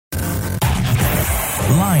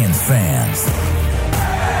Lions fans,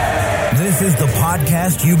 this is the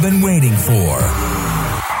podcast you've been waiting for.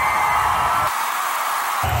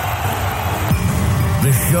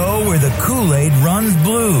 The show where the Kool-Aid runs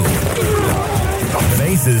blue,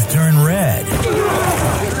 faces turn red,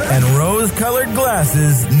 and rose-colored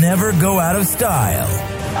glasses never go out of style.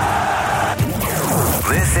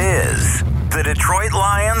 This is the Detroit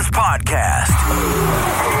Lions Podcast.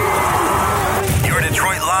 Your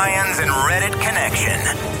Detroit Lions and Reddit connection.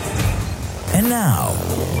 And now,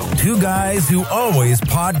 two guys who always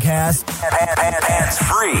podcast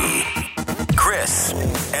hands-free, Chris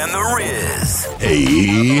and the Riz.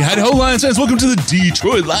 Hey, howdy ho, Lions fans. Welcome to the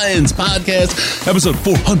Detroit Lions Podcast, episode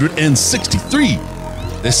 463.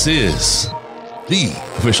 This is the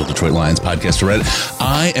official Detroit Lions podcast for Reddit.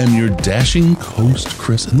 I am your dashing host,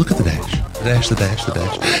 Chris, and look at the dash. The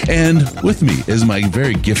dash. And with me is my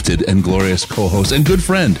very gifted and glorious co-host and good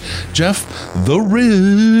friend, Jeff the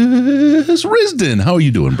Riz Risden. How are you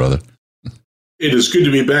doing, brother? It is good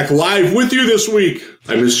to be back live with you this week.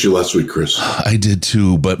 I missed you last week, Chris. I did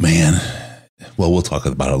too, but man, well, we'll talk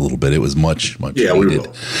about it a little bit. It was much yeah, needed. We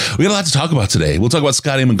will. We got a lot to talk about today. We'll talk about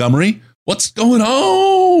Scotty Montgomery. What's going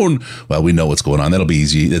on? Well, we know what's going on. That'll be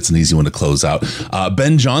easy. It's an easy one to close out.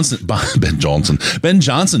 Ben Johnson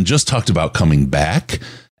just talked about coming back,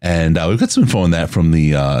 and we've got some info on that from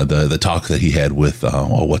the talk that he had with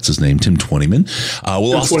what's his name, Tim Twentyman.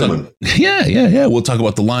 Yeah. We'll talk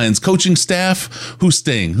about the Lions coaching staff, who's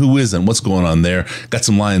staying, who isn't, what's going on there. Got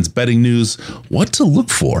some Lions betting news, what to look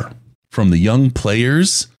for from the young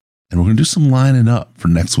players, and we're going to do some lining up for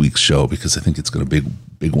next week's show because I think it's going to be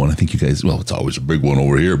big one. I think you guys, well, it's always a big one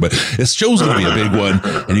over here, but this show's going to be a big one,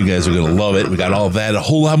 and you guys are going to love it. We got all of that, a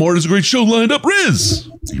whole lot more. There's a great show lined up. Riz,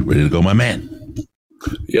 are you ready to go, my man?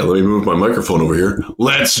 Yeah, let me move my microphone over here.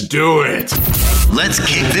 Let's do it. Let's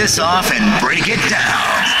kick this off and break it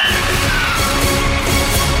down.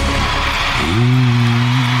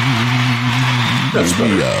 That's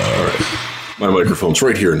better. All right. My microphone's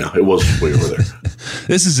right here now. It was way over there.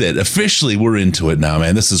 This is it. Officially, we're into it now,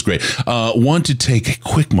 man. This is great. Want to take a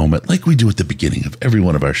quick moment, like we do at the beginning of every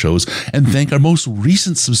one of our shows, and thank our most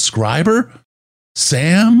recent subscriber,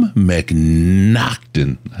 Sam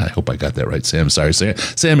McNocton. I hope I got that right, Sam. Sorry, Sam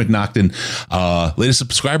McNocton. Latest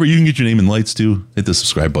subscriber. You can get your name in lights too. Hit the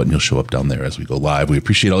subscribe button. You'll show up down there as we go live. We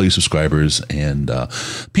appreciate all you subscribers and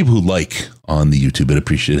people who like on the YouTube.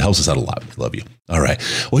 It helps us out a lot. We love you. All right.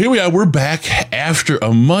 Well, here we are. We're back after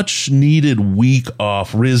a much needed week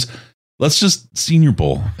off. Riz, let's just Senior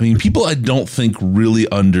Bowl. I mean, people I don't think really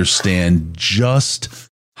understand just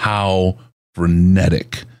how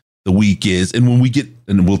frenetic the week is. And when we get,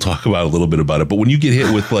 and we'll talk about a little bit about it, but when you get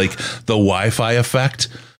hit with like the Wi-Fi effect,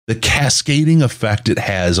 the cascading effect it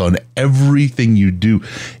has on everything you do,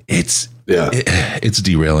 it's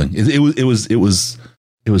derailing. It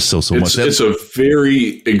was so much. It's a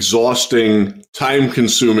very exhausting,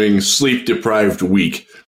 time-consuming, sleep-deprived week.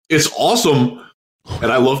 It's awesome,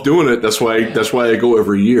 and I love doing it. That's why I go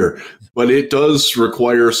every year. But it does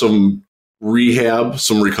require some rehab,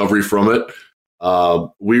 some recovery from it.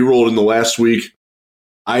 We rolled in the last week.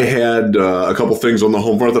 I had a couple things on the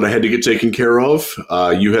home front that I had to get taken care of.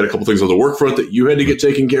 You had a couple things on the work front that you had to get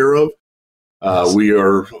taken care of. We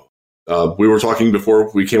were talking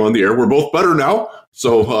before we came on the air. We're both better now,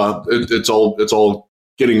 so it's all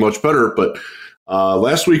getting much better. But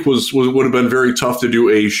last week would have been very tough to do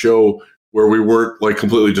a show where we weren't like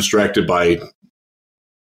completely distracted by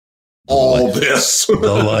all this. The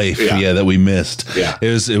life that we missed. Yeah,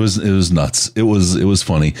 it was nuts. It was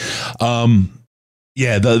funny.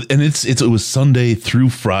 It was Sunday through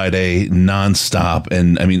Friday nonstop,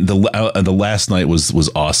 and I mean the last night was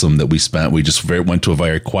awesome that we spent. We just went to a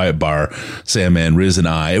very quiet bar, Sam and Riz and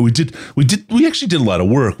I. We actually did a lot of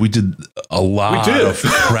work. We did a lot of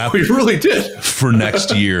prep. We really did for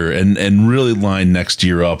next year, and really lined next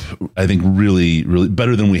year up. I think really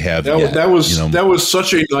better than we have. That was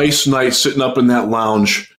such a nice night sitting up in that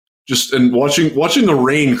lounge. Just and watching the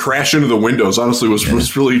rain crash into the windows, honestly, was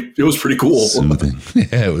pretty cool. Soothing.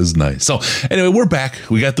 Yeah, it was nice. So anyway, we're back.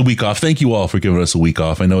 We got the week off. Thank you all for giving us a week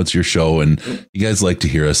off. I know it's your show and you guys like to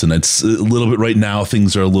hear us, and it's a little bit right now.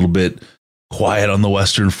 Things are a little bit quiet on the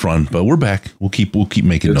Western Front, but we're back. We'll keep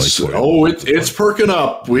making noise for it. It's perking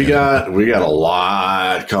up. We got a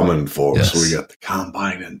lot coming for us. Yes. We got the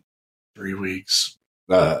combine in 3 weeks.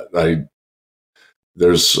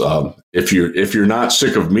 If you're not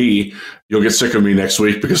sick of me, you'll get sick of me next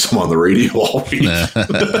week because I'm on the radio all week.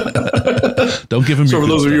 Don't give him. So for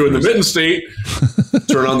those of you in the Mitten State,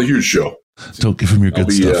 turn on the Huge Show. Don't give him your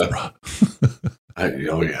good stuff, bro.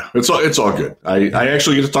 It's all good. I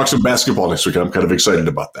actually get to talk some basketball next week. I'm kind of excited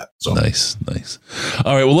about that. So nice.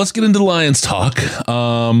 All right, well, let's get into the Lions talk.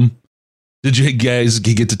 Did you guys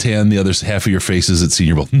get to tan the other half of your faces at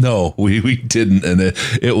Senior Bowl? No, we didn't, and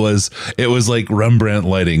it was like Rembrandt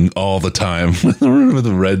lighting all the time with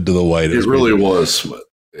the red to the white. It really was.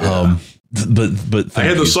 Yeah. But I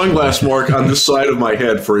had the sunglass mark on this side of my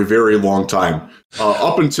head for a very long time,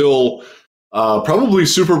 up until probably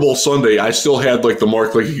Super Bowl Sunday. I still had like the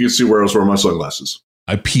mark, like you can see where I was wearing my sunglasses.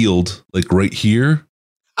 I peeled like right here.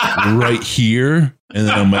 Right here, and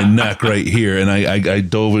then on my neck right here, and I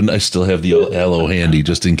dove in. I still have the aloe handy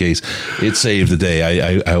just in case. It saved the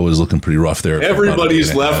day. I was looking pretty rough there.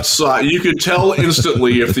 Everybody's left side. You could tell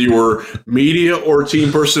instantly if you were media or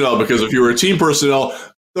team personnel, because if you were team personnel,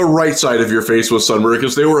 the right side of your face was sunburned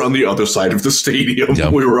because they were on the other side of the stadium.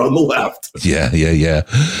 Yep. We were on the left. Yeah.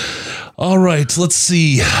 All right, let's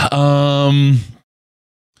see.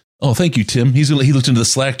 Oh, thank you, Tim. He looked into the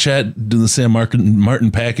Slack chat, doing the Sam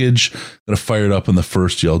Martin package. Got to fire it up in the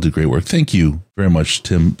first. Y'all do great work. Thank you very much,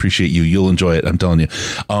 Tim. Appreciate you. You'll enjoy it. I'm telling you.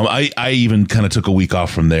 I even kind of took a week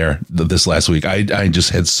off from there this last week. I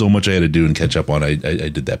just had so much I had to do and catch up on. I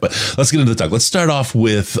did that. But let's get into the talk. Let's start off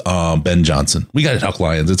with Ben Johnson. We got to talk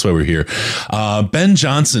Lions. That's why we're here. Ben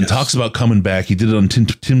Johnson talks about coming back. He did it on Tim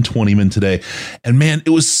 20man today. And man,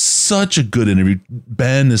 it was such a good interview.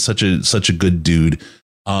 Ben is such a good dude.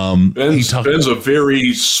 Ben's a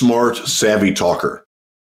very smart, savvy talker.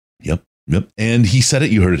 Yep. And he said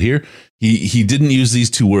it. You heard it here. He didn't use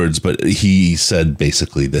these two words, but he said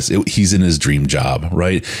basically this. He's in his dream job,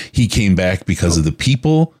 right? He came back because of the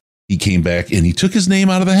people. He came back and he took his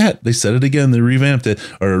name out of the hat. They said it again. They revamped it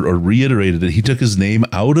or reiterated it. He took his name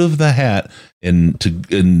out of the hat and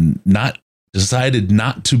decided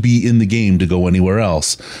not to be in the game to go anywhere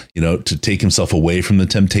else, to take himself away from the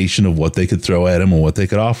temptation of what they could throw at him and what they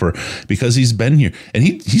could offer, because he's been here. And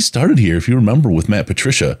he started here, if you remember, with Matt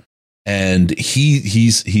Patricia. And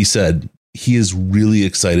he said he is really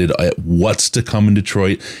excited at what's to come in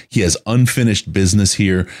Detroit. He has unfinished business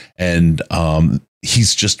here. And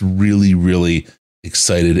he's just really, really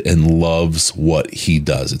excited and loves what he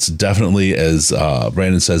does. It's definitely, as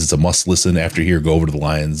Brandon says, it's a must listen after here. Go over to the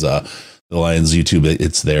Lions YouTube,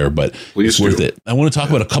 it's there, but it's worth it. I want to talk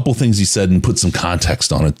about a couple things he said and put some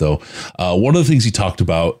context on it, though. One of the things he talked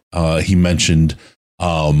about, he mentioned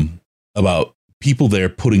about people there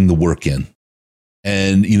putting the work in.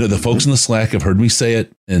 And, the folks in the Slack have heard me say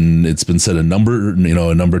it, and it's been said a number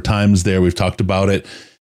of times there. We've talked about it.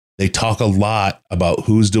 They talk a lot about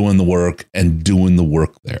who's doing the work and doing the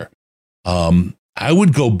work there. I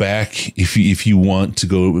would go back if you want to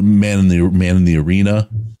go man in the arena.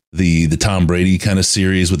 The Tom Brady kind of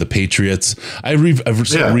series with the Patriots. I've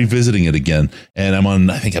revisiting it again, and I'm on,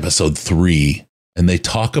 I think, episode 3, and they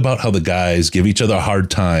talk about how the guys give each other a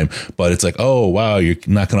hard time, but it's like, oh, wow, you're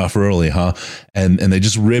knocking off early, huh? And they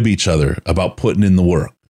just rib each other about putting in the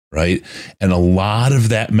work, right? And a lot of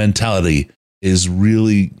that mentality is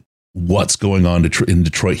really what's going on in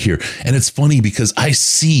Detroit here. And it's funny because I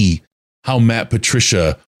see how Matt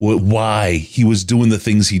Patricia, why he was doing the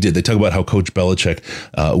things he did. They talk about how Coach Belichick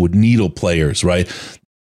would needle players, right?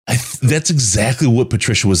 That's exactly what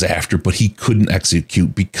Patricia was after, but he couldn't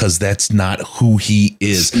execute because that's not who he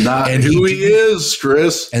is. It's not who he is,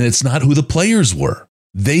 Chris. And it's not who the players were.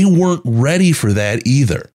 They weren't ready for that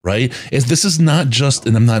either, right? This is not just,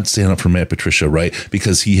 and I'm not standing up for Matt Patricia, right?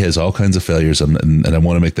 Because he has all kinds of failures, and I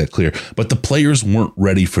want to make that clear. But the players weren't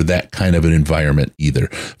ready for that kind of an environment either.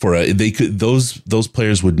 Those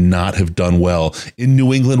players would not have done well in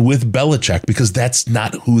New England with Belichick because that's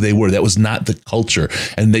not who they were. That was not the culture.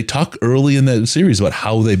 And they talk early in the series about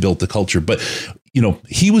how they built the culture, but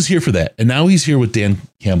he was here for that, and now he's here with Dan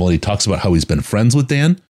Campbell, and he talks about how he's been friends with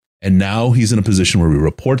Dan. And now he's in a position where he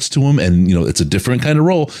reports to him, and it's a different kind of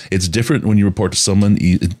role. It's different when you report to someone,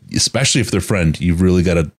 especially if they're friend. You've really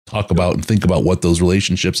got to talk about and think about what those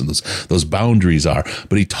relationships and those boundaries are.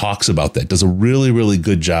 But he talks about that, does a really, really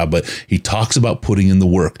good job. But he talks about putting in the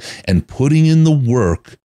work, and putting in the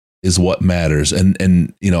work is what matters. And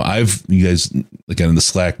you guys again in the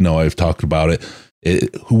Slack know I've talked about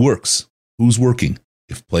it. Who works? Who's working?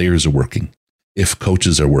 If players are working. If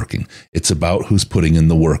coaches are working, it's about who's putting in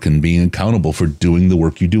the work and being accountable for doing the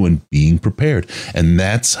work you do and being prepared. And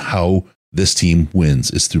that's how this team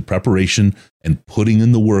wins, is through preparation and putting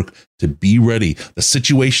in the work to be ready. The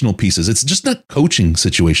situational pieces, it's just not coaching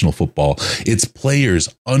situational football. It's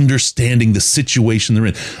players understanding the situation they're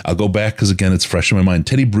in. I'll go back because, again, it's fresh in my mind.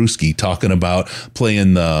 Teddy Bruschi talking about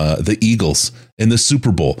playing the Eagles in the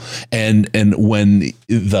Super Bowl. And when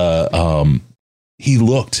he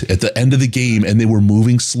looked at the end of the game and they were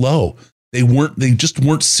moving slow. They just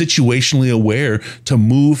weren't situationally aware to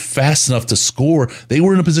move fast enough to score. They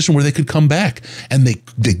were in a position where they could come back, and they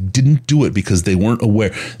didn't do it because they weren't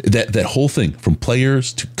aware. That whole thing, from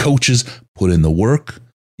players to coaches, put in the work.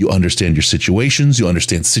 You understand your situations. You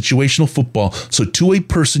understand situational football. So to a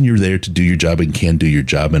person, you're there to do your job and can do your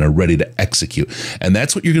job and are ready to execute. And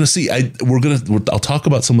that's what you're going to see. I'll talk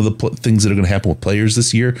about some of the things that are going to happen with players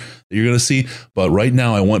this year that you're going to see. But right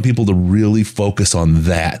now, I want people to really focus on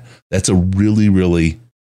that. That's a really, really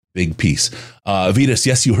big piece. Vitas,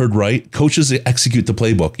 yes, you heard right. Coaches execute the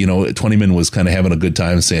playbook. You know, Twentyman was kind of having a good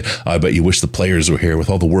time saying, I bet you wish the players were here with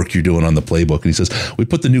all the work you're doing on the playbook. And he says, we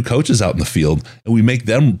put the new coaches out in the field and we make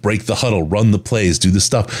them break the huddle, run the plays, do the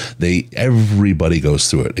stuff. Everybody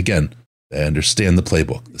goes through it. Again, they understand the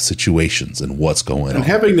playbook, the situations, and what's going on. And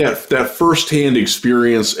having that firsthand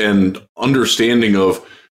experience and understanding of,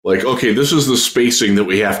 like, okay, this is the spacing that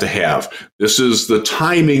we have to have. This is the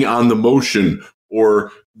timing on the motion,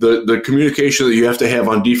 or the communication that you have to have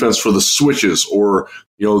on defense for the switches, or,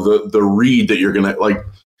 you know, the read that you're going to, like,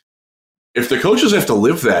 if the coaches have to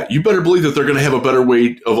live that, you better believe that they're going to have a better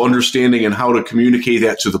way of understanding and how to communicate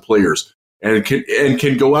that to the players, and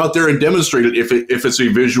can go out there and demonstrate it. If it's a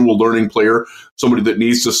visual learning player, somebody that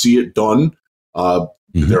needs to see it done,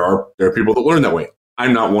 there are people that learn that way.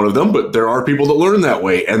 I'm not one of them, but there are people that learn that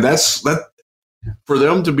way. And that's for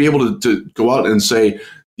them to be able to go out and say,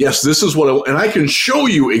 yes, this is what and I can show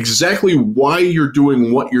you exactly why you're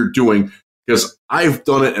doing what you're doing, because I've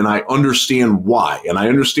done it and I understand why. And I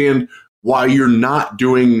understand why you're not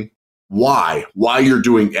doing why you're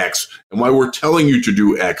doing X, and why we're telling you to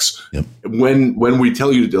do X. Yep. When we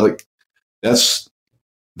tell you to, like,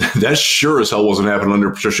 that sure as hell wasn't happening under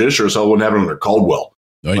Patricia. Sure as hell wouldn't happen under Caldwell.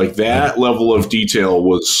 Right. Like, that level of detail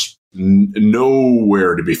was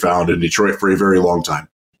nowhere to be found in Detroit for a very long time.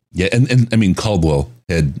 Yeah, and I mean, Caldwell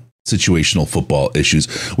had situational football issues.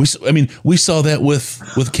 We saw that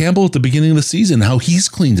with Campbell at the beginning of the season, how he's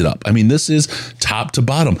cleaned it up. I mean, this is top to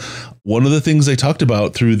bottom. One of the things they talked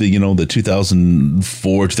about through the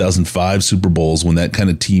 2004, 2005 Super Bowls, when that kind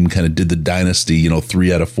of team kind of did the dynasty,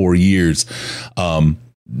 3 out of 4 years,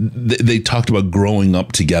 they talked about growing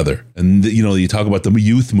up together. And, you talk about the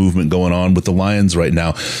youth movement going on with the Lions right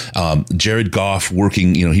now. Jared Goff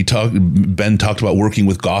working, Ben talked about working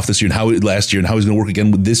with Goff this year and last year and how he's going to work again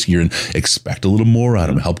with this year, and expect a little more out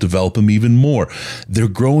of him, help develop him even more. They're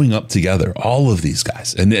growing up together, all of these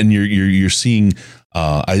guys. And you're seeing,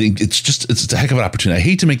 I think it's a heck of an opportunity. I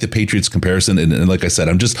hate to make the Patriots comparison. And like I said,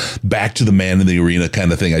 I'm just back to the man in the arena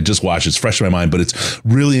kind of thing. I just watched, it's fresh in my mind, but it's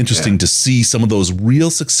really interesting to see some of those real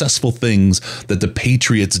successful things that the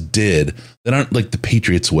Patriots did that aren't like the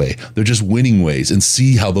Patriots way. They're just winning ways, and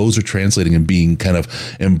see how those are translating and being kind of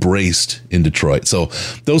embraced in Detroit. So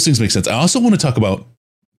those things make sense. I also want to talk about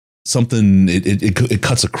something, it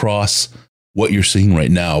cuts across what you're seeing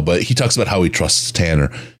right now, but he talks about how he trusts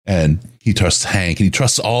Tanner and he trusts Hank and he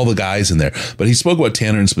trusts all the guys in there. But he spoke about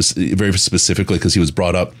Tanner very specifically because he was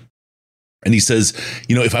brought up. And he says,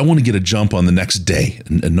 if I want to get a jump on the next day,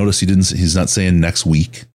 and notice he's not saying next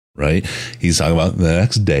week, right? He's talking about the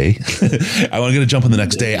next day. I want to get a jump on the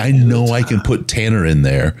next day. I know I can put Tanner in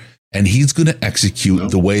there, and he's going to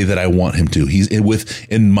execute the way that I want him to. He's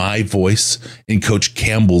in my voice, in Coach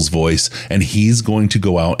Campbell's voice, and he's going to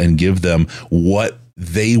go out and give them what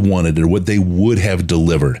they wanted or what they would have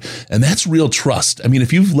delivered. And that's real trust. I mean,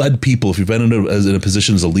 if you've led people, if you've been in a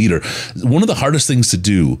position as a leader, one of the hardest things to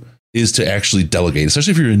do is to actually delegate,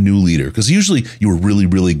 especially if you're a new leader, because usually you were really,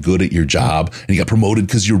 really good at your job and you got promoted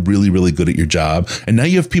because you're really, really good at your job. And now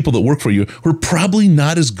you have people that work for you who are probably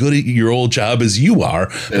not as good at your old job as you are.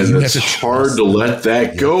 And it's hard to let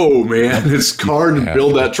that go, man. It's hard to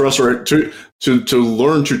build that trust, or to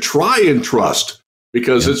learn to try and trust,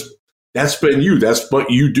 because that's been you. That's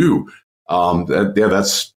what you do.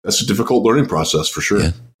 That's a difficult learning process for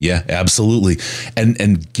sure. Yeah, absolutely.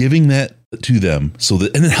 And giving that to them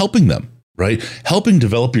and then helping them, right? Helping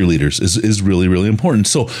develop your leaders is really, really important.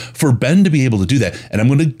 So for Ben to be able to do that, and I'm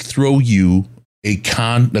going to throw you a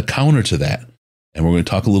counter to that. And we're going to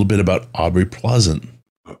talk a little bit about Aubrey Pleasant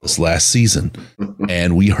this last season.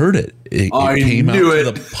 And we heard it. It came out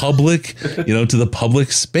to the public, to the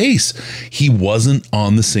public space. He wasn't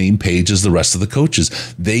on the same page as the rest of the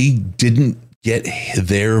coaches. They didn't get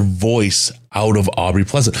their voice out of Aubrey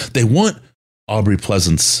Pleasant. They want Aubrey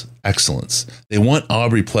Pleasant's excellence. They want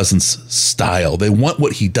Aubrey Pleasant's style. They want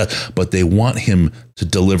what he does, but they want him to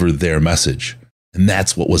deliver their message. And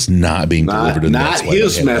that's what was not being delivered. Not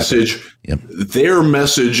his message, their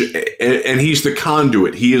message. And he's the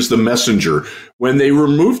conduit. He is the messenger. When they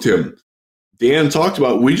removed him, Dan talked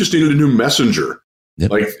about, we just needed a new messenger.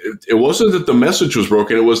 Yep. Like, it wasn't that the message was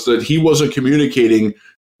broken. It was that he wasn't communicating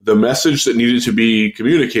the message that needed to be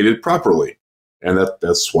communicated properly. And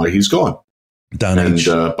that's why he's gone. Don H.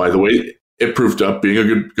 By the way, it proved up being a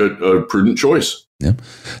good, prudent choice. Yeah.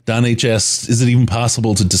 Don H. asks, is it even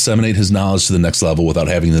possible to disseminate his knowledge to the next level without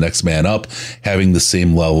having the next man up having the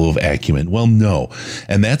same level of acumen? Well, no.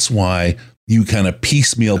 And that's why you kind of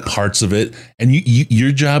piecemeal parts of it. And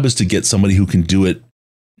your job is to get somebody who can do it.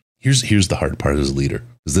 Here's the hard part as a leader,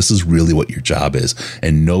 because this is really what your job is.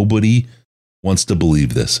 And nobody wants to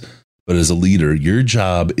believe this. But as a leader, your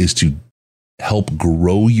job is to help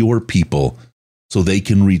grow your people so they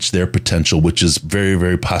can reach their potential, which is very,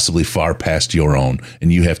 very possibly far past your own.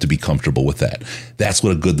 And you have to be comfortable with that. That's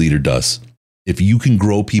what a good leader does. If you can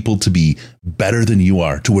grow people to be better than you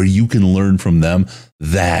are, to where you can learn from them,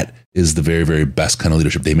 that is the very, very best kind of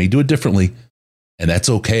leadership. They may do it differently, and that's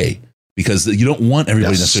okay, because you don't want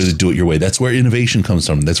everybody necessarily to do it your way. That's where innovation comes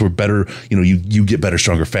from. That's where better, you get better,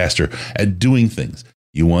 stronger, faster at doing things.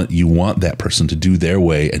 You want that person to do their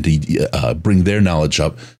way and to bring their knowledge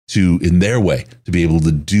up in their way to be able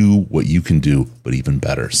to do what you can do, but even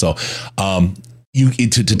better. So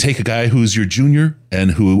to take a guy who's your junior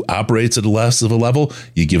and who operates at a less of a level,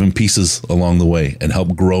 you give him pieces along the way and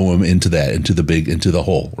help grow him into the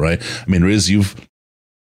whole, right? I mean, Riz,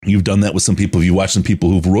 You've done that with some people. You watch some people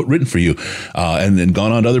who've written for you and then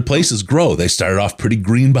gone on to other places, grow. They started off pretty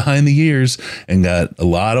green behind the ears and got a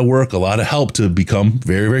lot of work, a lot of help to become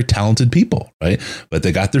very, very talented people, right? But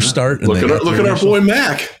they got their start. And look at our boy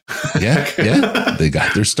Mac. Yeah. They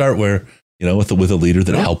got their start where, with a leader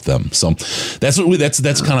that helped them. So that's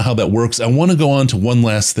kind of how that works. I want to go on to one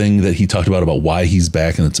last thing that he talked about why he's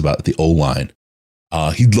back, and it's about the O-line.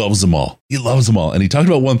 He loves them all. And he talked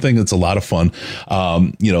about one thing that's a lot of fun.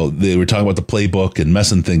 They were talking about the playbook and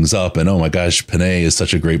messing things up. And oh my gosh, Penei is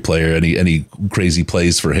such a great player. Any crazy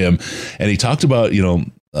plays for him. And he talked about,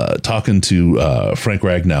 talking to Frank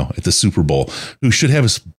Ragnow at the Super Bowl, who should have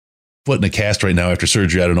his foot in a cast right now after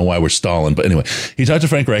surgery. I don't know why we're stalling, but anyway, he talked to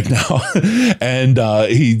Frank Ragnow and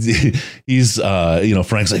he's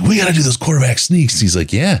Frank's like, we got to do those quarterback sneaks. He's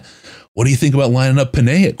like, yeah. What do you think about lining up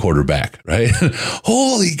Penei at quarterback? Right?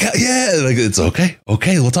 Holy God. Yeah. Like, it's okay.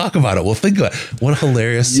 Okay. We'll talk about it. We'll think about it. What a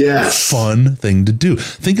hilarious, fun thing to do.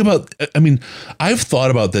 Think about, I've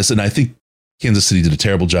thought about this, and I think Kansas City did a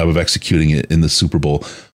terrible job of executing it in the Super Bowl,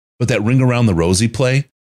 but that ring around the Rosie play,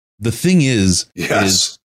 the thing is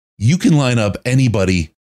you can line up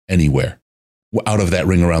anybody anywhere out of that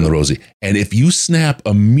ring around the Rosie. And if you snap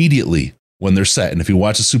immediately when they're set, and if you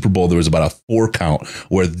watch the Super Bowl, there was about a 4 count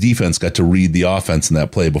where the defense got to read the offense in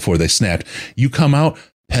that play before they snapped. You come out,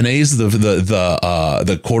 Penei's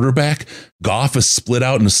the quarterback, Goff is split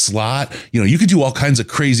out in a slot. You could do all kinds of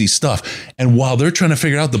crazy stuff. And while they're trying to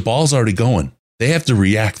figure out, the ball's already going. They have to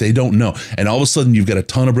react. They don't know. And all of a sudden you've got a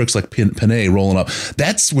ton of bricks like Penei rolling up.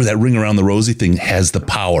 That's where that ring around the Rosie thing has the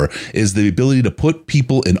power, is the ability to put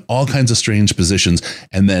people in all kinds of strange positions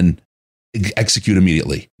and then execute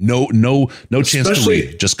immediately. No chance to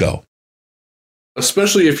read. Just go.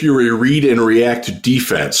 Especially if you're a read and react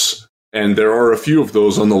defense, and there are a few of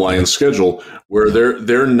those on the Lions schedule where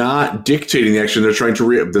they're not dictating the action. They're trying to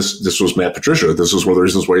react. This was Matt Patricia. This is one of the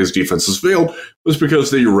reasons why his defense has failed, was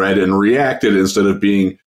because they read and reacted instead of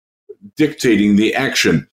being dictating the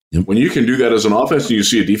action. Yep. When you can do that as an offense, and you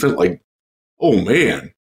see a defense like, oh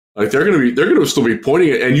man, like they're going to still be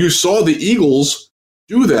pointing it. And you saw the Eagles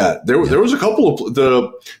do that. There was a couple of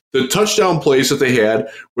the touchdown plays that they had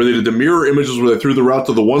where they did the mirror images where they threw the route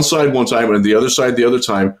to the one side one time and the other side the other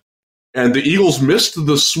time, and the Eagles missed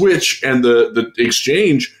the switch and the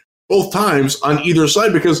exchange both times on either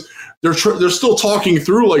side because they're still talking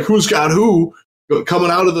through like who's got who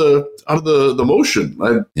coming out of the motion.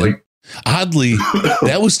 Oddly,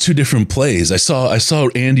 that was 2 different plays. I saw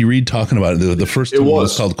Andy Reid talking about it. The first one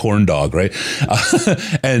was called Corn Dog, right?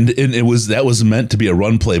 And it was meant to be a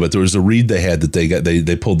run play, but there was a read they had that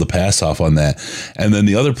they pulled the pass off on that. And then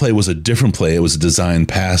the other play was a different play. It was a designed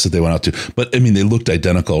pass that they went out to. But I mean, they looked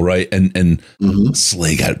identical, right? And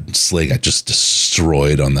Slay got just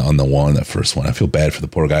destroyed on the one, that first one. I feel bad for the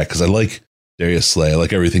poor guy because I like Darius Slay. I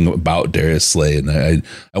like everything about Darius Slay, and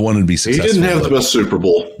I wanted to be successful. He didn't have the best Super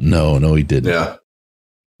Bowl. No, he didn't. Yeah.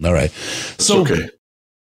 All right. So okay.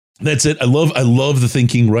 That's it. I love the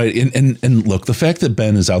thinking, right? And look, the fact that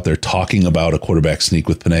Ben is out there talking about a quarterback sneak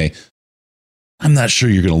with Penei, I'm not sure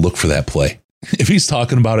you're going to look for that play. If he's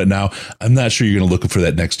talking about it now, I'm not sure you're going to look for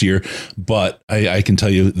that next year. But I can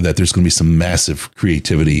tell you that there's going to be some massive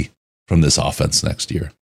creativity from this offense next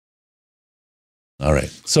year. All right.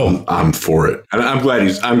 So I'm for it. And I'm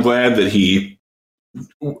glad that he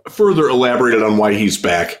further elaborated on why he's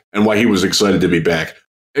back and why he was excited to be back.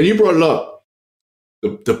 And you brought it up.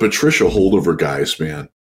 The Patricia holdover guys, man,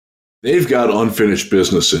 they've got unfinished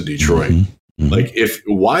business in Detroit. Mm-hmm. Like,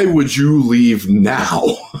 why would you leave now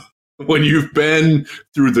when you've been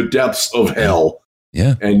through the depths of hell?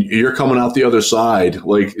 Yeah. And you're coming out the other side.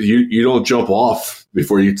 Like, you don't jump off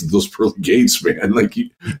before you get to those pearly gates, man. Like, you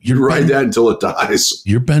ride that until it dies.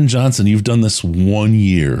 You're Ben Johnson. You've done this 1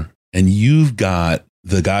 year, and you've got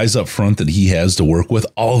the guys up front that he has to work with,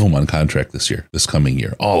 all of them on contract this coming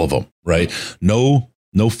year, all of them, right?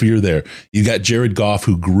 No fear there. You got Jared Goff,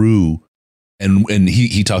 who grew, and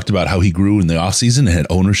he talked about how he grew in the offseason and had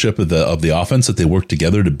ownership of the offense, that they worked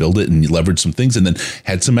together to build it and leverage some things, and then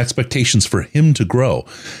had some expectations for him to grow.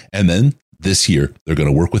 And then this year, they're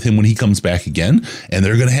going to work with him when he comes back again, and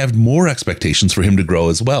they're going to have more expectations for him to grow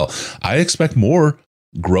as well. I expect more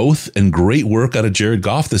growth and great work out of Jared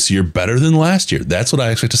Goff this year, better than last year. That's what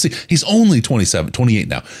I expect to see. He's only 28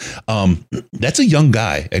 now. That's a young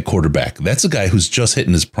guy at quarterback. That's a guy who's just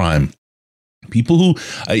hitting his prime. People who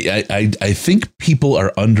I think people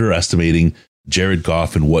are underestimating Jared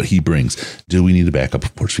Goff and what he brings. Do we need a backup?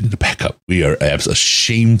 Of course we need a backup. We are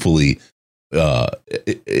shamefully Goff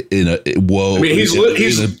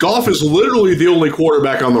is literally the only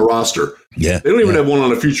quarterback on the roster. Yeah, they don't even have one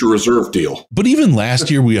on a future reserve deal. But even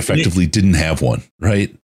last year, we effectively didn't have one,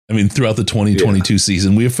 right? I mean, throughout the 2022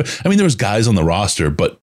 season, there was guys on the roster,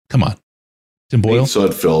 but come on, Tim Boyle, Nate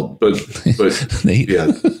Sudfeld, but Nate.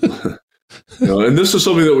 Yeah. And this is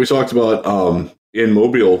something that we talked about in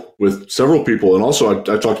Mobile with several people, and also I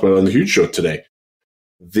talked about it on the Huge Show today.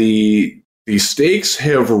 The stakes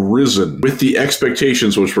have risen with the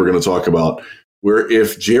expectations, which we're going to talk about, where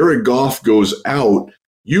if Jared Goff goes out,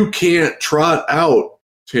 you can't trot out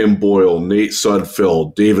Tim Boyle, Nate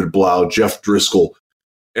Sudfeld, David Blau, Jeff Driscoll.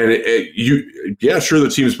 And sure,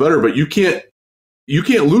 the team's better, but you can't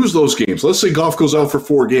lose those games. Let's say Goff goes out for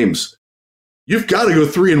 4 games. You've got to go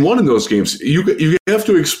 3-1 in those games. You have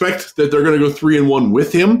to expect that they're going to go 3-1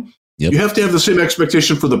 with him. Yep. You have to have the same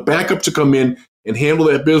expectation for the backup to come in and handle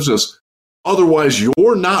that business. Otherwise,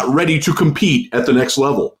 you're not ready to compete at the next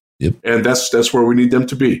level. Yep. And that's where we need them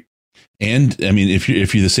to be. And I mean, if you're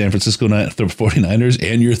the San Francisco 49ers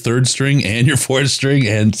and your 3rd string and your 4th string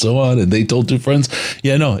and so on, and they told 2 friends,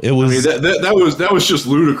 it was. I mean, that was just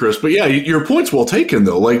ludicrous. But yeah, your point's well taken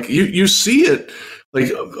though. Like you see it.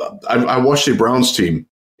 Like I watched a Browns team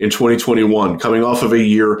in 2021 coming off of a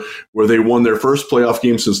year where they won their first playoff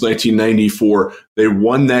game since 1994. They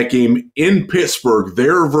won that game in Pittsburgh,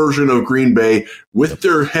 their version of Green Bay, with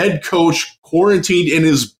their head coach quarantined in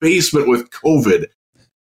his basement with COVID.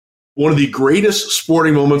 One of the greatest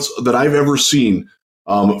sporting moments that I've ever seen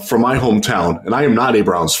from my hometown. And I am not a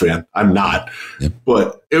Browns fan. I'm not. Yep.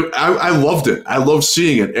 But I loved it. I loved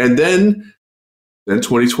seeing it. And then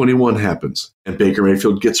 2021 happens and Baker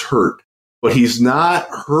Mayfield gets hurt. But he's not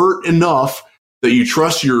hurt enough that you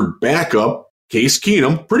trust your backup, Case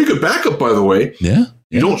Keenum. Pretty good backup, by the way. Yeah.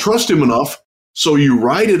 You don't trust him enough. So you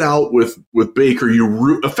ride it out with Baker.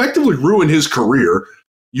 You effectively ruin his career.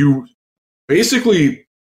 You basically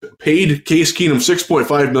paid Case Keenum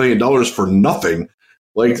 $6.5 million for nothing.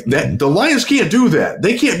 Like that, the Lions can't do that.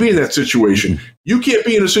 They can't be in that situation. You can't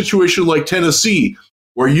be in a situation like Tennessee,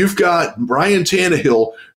 where you've got Ryan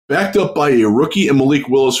Tannehill backed up by a rookie and Malik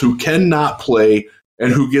Willis who cannot play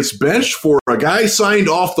and who gets benched for a guy signed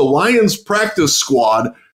off the Lions practice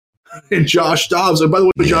squad and Josh Dobbs. And by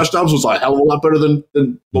the way, Josh Dobbs was a hell of a lot better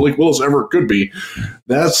than Malik Willis ever could be.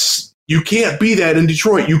 You can't be that in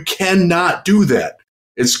Detroit. You cannot do that.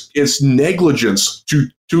 It's negligence to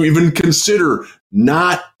even consider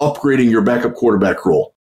not upgrading your backup quarterback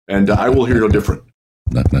role. And I will hear no different.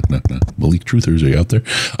 Knock, knock, knock, knock. Malik Truthers, are you out there?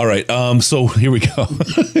 All right. So here we go.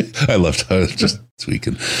 I left. I was just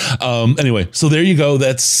tweaking. Anyway, so there you go.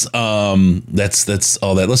 That's all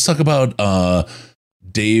that. Let's talk about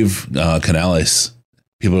Dave Canales.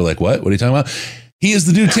 People are like, what? What are you talking about? He is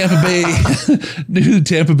the new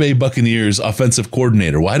Tampa Bay Buccaneers offensive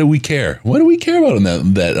coordinator. Why do we care? What do we care about on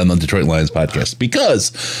that on the Detroit Lions podcast?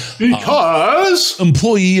 Because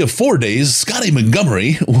employee of 4 days, Scotty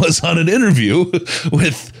Montgomery, was on an interview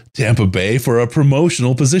with Tampa Bay for a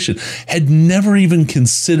promotional position. Had never even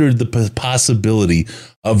considered the possibility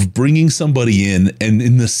of bringing somebody in, and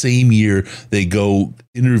in the same year they go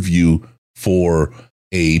interview for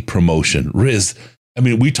a promotion. Riz, I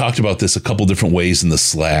mean, we talked about this a couple different ways in the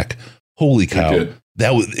Slack. Holy cow.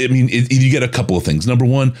 That was, I mean, you get a couple of things. Number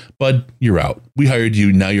one, bud, you're out. We hired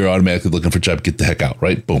you. Now you're automatically looking for a job. Get the heck out.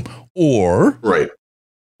 Right. Boom. Or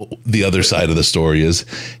the other side of the story is,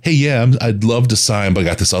 hey, yeah, I'd love to sign, but I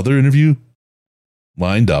got this other interview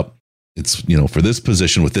lined up. It's, for this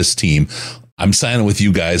position with this team. I'm signing with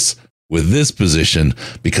you guys with this position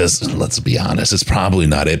because, let's be honest, it's probably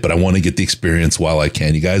not it, but I want to get the experience while I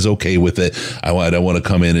can. You guys okay with it? I want to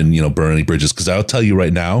come in and, burn any bridges, because I'll tell you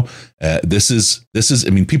right now, this is, I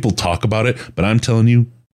mean, people talk about it, but I'm telling you,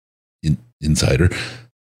 insider,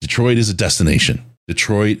 Detroit is a destination.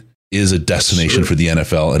 Detroit is a destination for the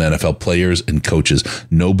NFL and NFL players and coaches.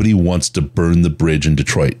 Nobody wants to burn the bridge in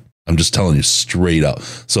Detroit. I'm just telling you straight up.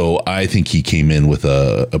 So I think he came in with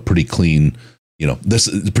a pretty clean, this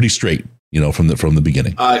is pretty straight, from the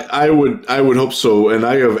beginning. I would hope so. And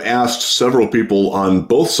I have asked several people on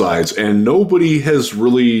both sides, and nobody has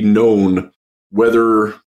really known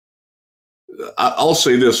whether, I'll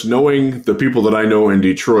say this, knowing the people that I know in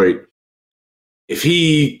Detroit, if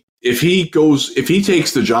he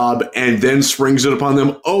takes the job and then springs it upon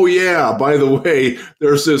them, oh yeah, by the way,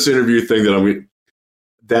 there's this interview thing that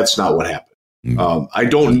that's not what happened. Mm-hmm. I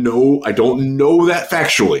don't know that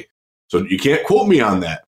factually, so you can't quote me on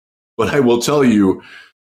that. But I will tell you,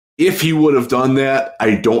 if he would have done that,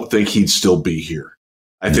 I don't think he'd still be here.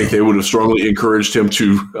 I think they would have strongly encouraged him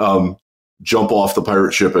to jump off the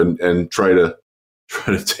pirate ship and try to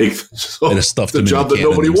take the job that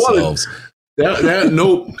nobody wanted.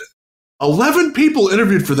 That 11 people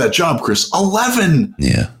interviewed for that job, Chris. 11.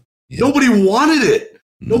 Yeah. Nobody wanted it.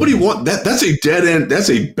 Nobody want that. That's a dead end.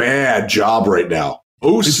 That's a bad job right now.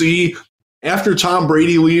 OC, after Tom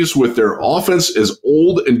Brady leaves, with their offense as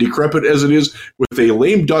old and decrepit as it is, with a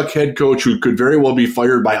lame duck head coach who could very well be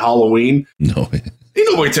fired by Halloween. No, ain't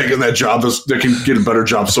nobody taking that job that can get a better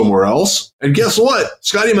job somewhere else. And guess what?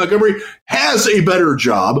 Scotty Montgomery has a better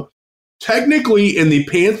job. Technically, in the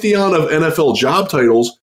pantheon of NFL job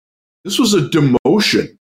titles, this was a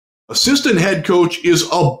demotion. Assistant head coach is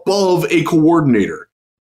above a coordinator.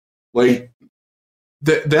 Like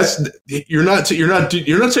that's you're not taking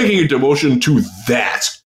a demotion to that.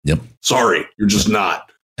 Yep. Sorry, you're just not.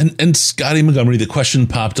 And Scotty Montgomery, the question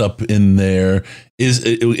popped up in there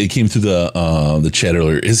it came through the chat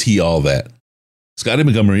earlier. Is he all that? Scotty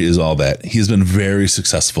Montgomery is all that. He has been very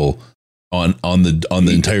successful on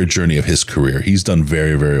the entire journey of his career. He's done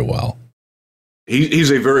very, very well. He's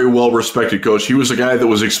a very well-respected coach. He was a guy that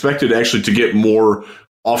was expected actually to get more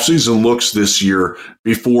offseason looks this year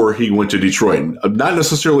before he went to Detroit. Not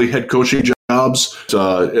necessarily head coaching jobs,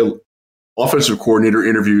 offensive coordinator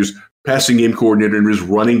interviews, passing game coordinator interviews,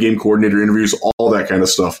 running game coordinator interviews, all that kind of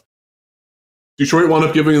stuff. Detroit wound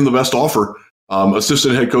up giving him the best offer,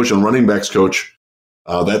 assistant head coach and running backs coach.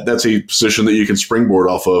 That's a position that you can springboard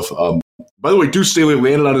off of. By the way, Deuce Staley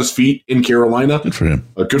landed on his feet in Carolina. Good for him.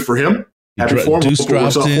 Good for him. Happy for him. Deuce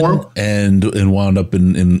dropped in and wound up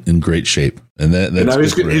in great shape. And that's now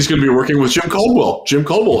he's going to be working with Jim Caldwell. Jim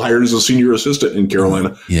Caldwell hired as a senior assistant in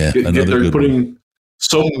Carolina. Yeah, they're putting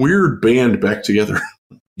some weird band back together.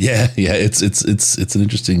 Yeah. It's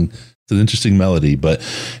an interesting melody, but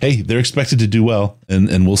hey, they're expected to do well,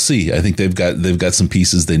 and we'll see. I think they've got some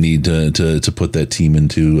pieces they need to put that team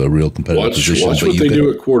into a real competitive position. Watch what they do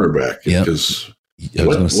at quarterback, because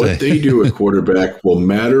what they do at quarterback will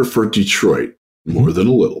matter for Detroit more than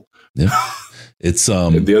a little. Yeah. It's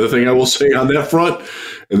and the other thing I will say on that front,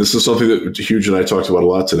 and this is something that Hugh and I talked about a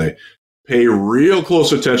lot today, pay real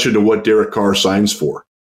close attention to what Derek Carr signs for,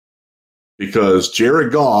 because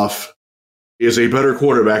Jared Goff is a better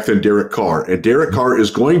quarterback than Derek Carr, and Derek Carr is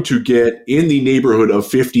going to get in the neighborhood of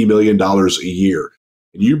 $50 million a year.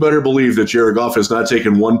 And you better believe that Jared Goff has not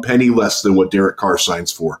taken one penny less than what Derek Carr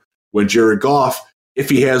signs for. When Jared Goff, if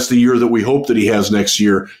he has the year that we hope that he has next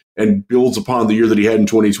year and builds upon the year that he had in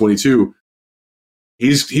 2022,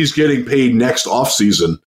 he's getting paid next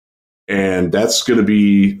offseason. And that's going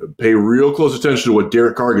to pay real close attention to what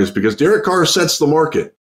Derek Carr gets, because Derek Carr sets the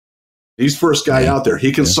market. He's first guy out there.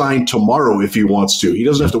 He can sign tomorrow if he wants to. He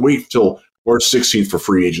doesn't have to wait till March 16th for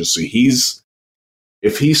free agency.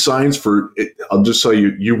 If he signs for it, I'll just tell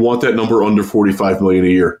you, you want that number under $45 million a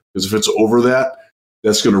year, because if it's over that,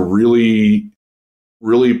 that's going to really,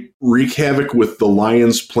 really wreak havoc with the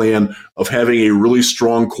Lions' plan of having a really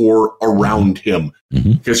strong core around him,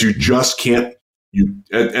 because you just can't.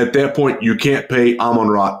 At that point, you can't pay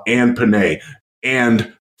Amon-Ra and Panay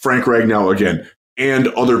and Frank Ragnow again and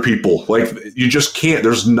other people. Like, you just can't.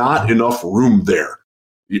 There's not enough room there.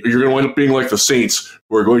 You're going to wind up being like the Saints,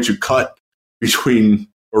 who are going to cut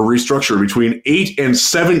restructure between 8 and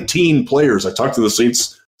 17 players. I talked to the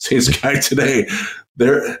Saints guy today.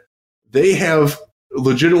 They have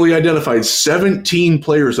legitimately identified 17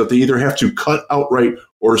 players that they either have to cut outright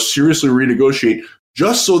or seriously renegotiate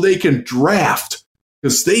just so they can draft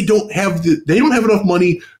because they don't have enough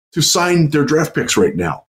money to sign their draft picks right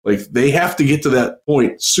now. Like they have to get to that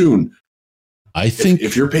point soon. I think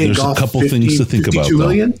if you're paying there's Goff a couple things to think about.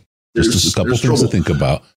 Million, just a couple things to think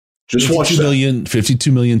about. Just watch that.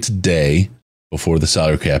 52 million today before the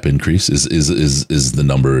salary cap increase is the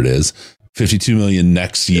number it is. 52 million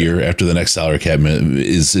next year after the next salary cap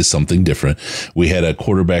is something different. We had a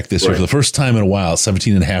quarterback this year for the first time in a while,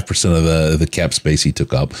 17.5% of the cap space he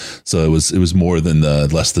took up. So it was more than the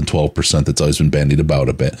less than 12% that's always been bandied about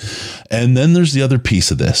a bit. And then there's the other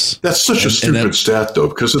piece of this. That's such a stupid stat though,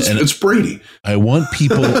 because it's Brady. I want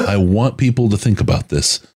people to think about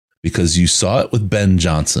this because you saw it with Ben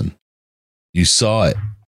Johnson. You saw it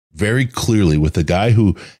very clearly with the guy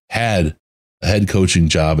who had a head coaching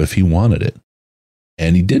job if he wanted it.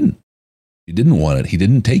 And he didn't. He didn't want it. He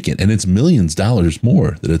didn't take it. And it's millions of dollars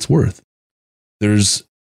more that it's worth.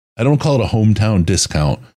 I don't call it a hometown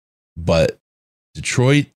discount, but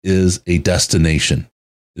Detroit is a destination.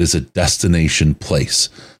 It is a destination place.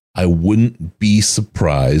 I wouldn't be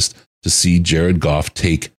surprised to see Jared Goff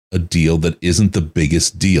take a deal that isn't the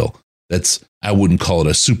biggest deal. I wouldn't call it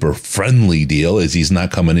a super friendly deal as he's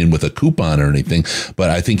not coming in with a coupon or anything, but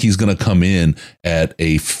I think he's going to come in at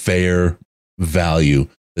a fair value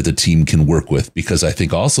that the team can work with, because I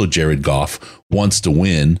think also Jared Goff wants to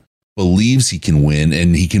win, believes he can win,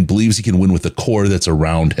 and believes he can win with the core that's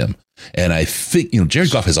around him. And I think,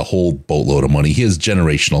 Jared Goff has a whole boatload of money. He has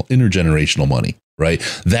intergenerational money, right?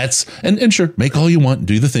 That's, and sure, make all you want,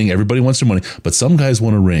 do the thing. Everybody wants their money, but some guys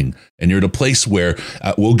want a ring, and you're at a place where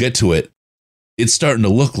we'll get to it. It's starting to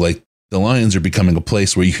look like the Lions are becoming a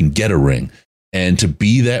place where you can get a ring, and to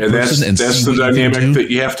be that person. That's the dynamic that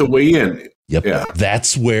you have to weigh in. Yep. Yeah.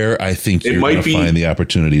 That's where I think you're going to find the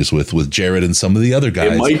opportunities with Jared and some of the other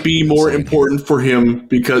guys. It might be more important for him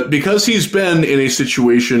because he's been in a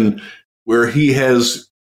situation where he has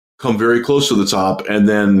come very close to the top and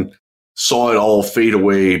then saw it all fade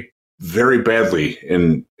away very badly.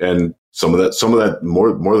 And some of that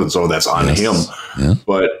more than some of that's on him. Yeah.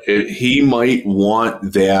 But he might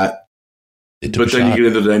want that. But then you get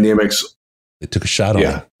into the dynamics. They took a shot on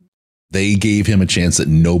him. They gave him a chance that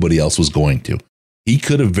nobody else was going to. He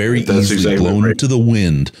could have very easily blown to the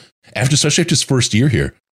wind, especially after his first year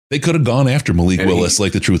here. They could have gone after Malik Willis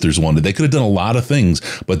like the Truthers wanted. They could have done a lot of things,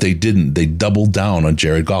 but they didn't. They doubled down on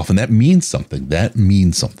Jared Goff, and that means something.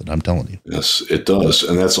 I'm telling you. Yes, it does.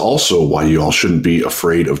 And that's also why you all shouldn't be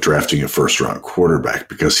afraid of drafting a first-round quarterback,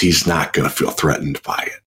 because he's not going to feel threatened by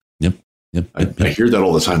it. Yep. I hear that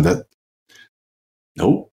all the time.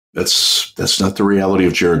 Nope. That's not the reality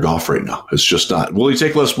of Jared Goff right now. It's just not. Will he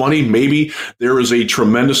take less money? Maybe. There is a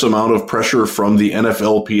tremendous amount of pressure from the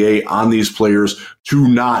NFLPA on these players to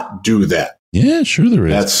not do that. Yeah, sure there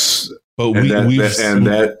is. The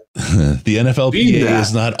NFLPA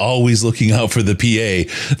is not always looking out for the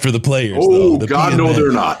PA for the players. Oh, God, no,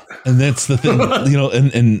 they're not. And that's the thing,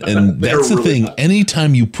 and that's the thing. Not.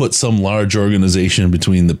 Anytime you put some large organization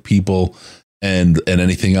between the people and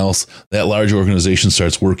anything else, that large organization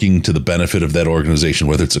starts working to the benefit of that organization,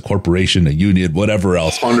 whether it's a corporation, a union, whatever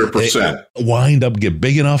else. 100%. They wind up, get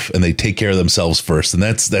big enough, and they take care of themselves first. And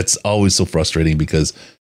that's always so frustrating, because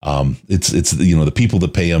it's the people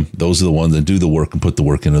that pay them, those are the ones that do the work and put the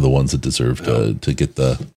work into the ones that deserve to get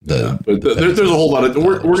the. But there's a whole lot of.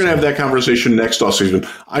 We're going to have that conversation next offseason.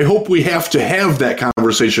 I hope we have to have that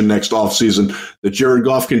conversation next offseason, that Jared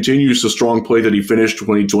Goff continues the strong play that he finished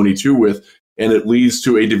 2022 with, and it leads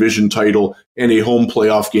to a division title and a home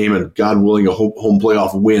playoff game, and God willing, a home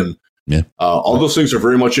playoff win. Yeah. All those things are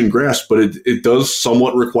very much in grasp, but it does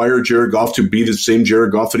somewhat require Jared Goff to be the same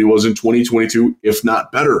Jared Goff that he was in 2022, if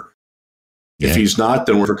not better. Yeah. If he's not,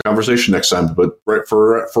 then we're for conversation next time. But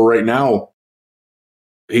for right now,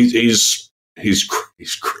 he's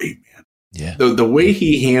great, man. Yeah. The way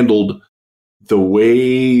he handled the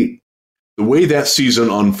way that season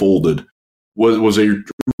unfolded was a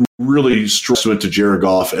really strong testament to Jared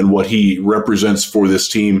Goff and what he represents for this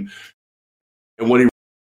team, and what he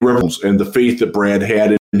represents, and the faith that Brad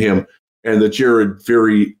had in him, and that Jared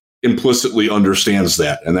very implicitly understands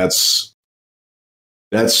that, and that's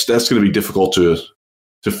going to be difficult to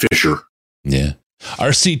fisher. Yeah.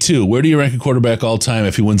 RC2, where do you rank a quarterback all time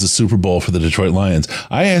if he wins a Super Bowl for the Detroit Lions?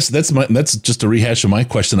 I asked. That's just a rehash of my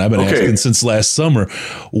question I've been asking since last summer.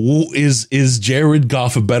 Is Jared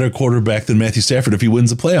Goff a better quarterback than Matthew Stafford if he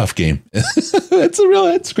wins a playoff game? That's a real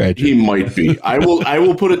head scratcher. He might be. I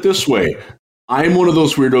will put it this way. I'm one of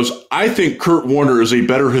those weirdos. I think Kurt Warner is a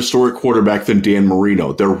better historic quarterback than Dan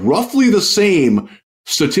Marino. They're roughly the same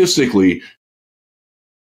statistically.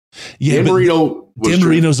 Yeah, Dan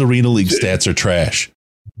Marino's Arena League stats are trash.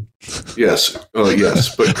 Yes.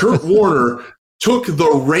 But Kurt Warner took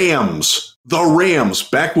the Rams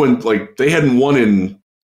back when they hadn't been in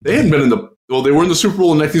they were in the Super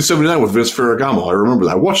Bowl in 1979 with Vince Ferragamo. I remember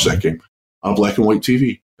that. I watched that game on black and white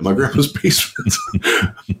TV in my grandpa's basement.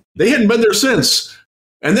 They hadn't been there since.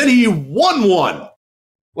 And then he won one.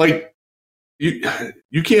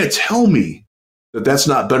 You can't tell me that that's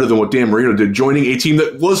not better than what Dan Marino did, joining a team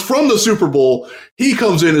that was from the Super Bowl. He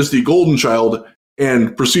comes in as the golden child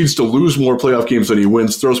and proceeds to lose more playoff games than he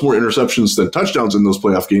wins, throws more interceptions than touchdowns in those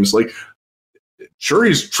playoff games. Sure,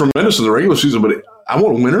 he's tremendous in the regular season, but I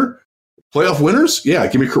want a winner. Playoff winners? Yeah,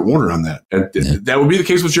 give me Kurt Warner on that. And that would be the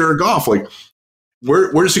case with Jared Goff.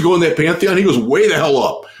 Where does he go in that pantheon? He goes way the hell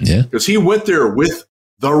up. Yeah. Because he went there with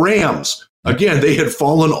the Rams. Again, they had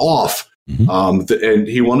fallen off. Mm-hmm. And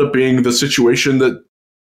he wound up being the situation that,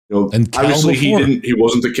 and obviously he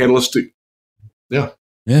wasn't the catalyst to, yeah.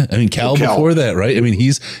 Yeah. I mean, Cal before that, right? I mean,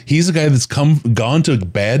 he's a guy that's gone to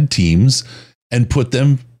bad teams and put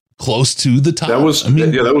them close to the top. That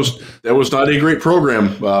was not a great program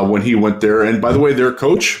when he went there. And by the way, their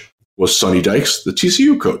coach was Sonny Dykes, the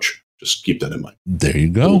TCU coach. Just keep that in mind. There you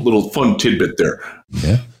go. Little fun tidbit there.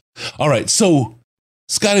 Yeah. All right. So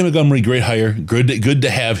Scotty Montgomery, great hire. Good to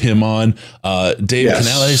have him on. Dave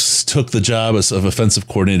Canales took the job of offensive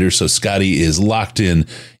coordinator. So Scotty is locked in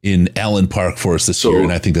Allen Park for us this year.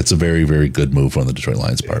 And I think that's a very, very good move on the Detroit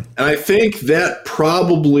Lions part. And I think that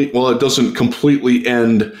probably, it doesn't completely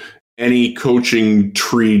end any coaching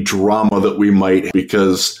tree drama that we might,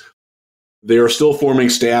 because they are still forming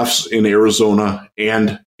staffs in Arizona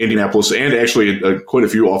and Indianapolis, and actually quite a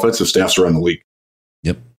few offensive staffs around the league.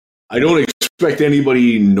 Yep. I don't expect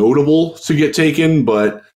anybody notable to get taken,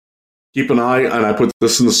 but keep an eye, and I put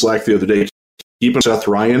this in the Slack the other day, keep an eye on Seth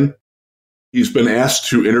Ryan. He's been asked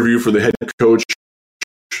to interview for the head coach,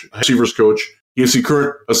 receivers coach. He is the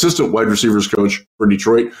current assistant wide receivers coach for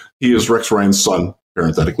Detroit. He is Rex Ryan's son,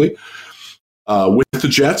 parenthetically. With the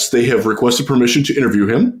Jets, they have requested permission to interview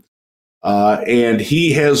him. And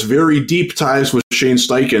he has very deep ties with Shane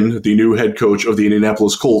Steichen, the new head coach of the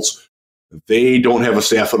Indianapolis Colts. They don't have a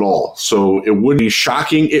staff at all. So it wouldn't be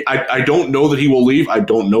shocking. I don't know that he will leave. I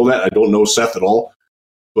don't know that. I don't know Seth at all.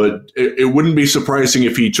 But it wouldn't be surprising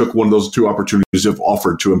if he took one of those two opportunities if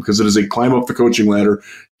offered to him, because it is a climb up the coaching ladder.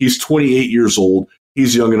 He's 28 years old.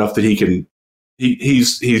 He's young enough that he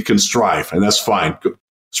can strive, and that's fine.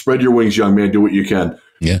 Spread your wings, young man. Do what you can.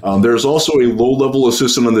 Yeah. There's also a low-level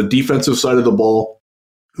assistant on the defensive side of the ball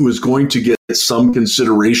who is going to get some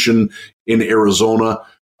consideration in Arizona.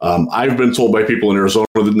 I've been told by people in Arizona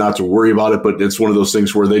not to worry about it, but it's one of those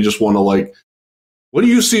things where they just want to what do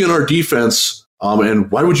you see in our defense? And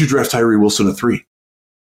why would you draft Tyree Wilson at 3?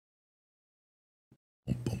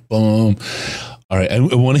 Boom. All right. I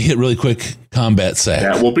want to hit really quick combat sack.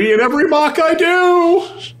 That will be in every mock I do.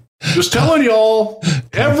 Just telling y'all,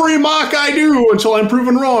 every mock I do until I'm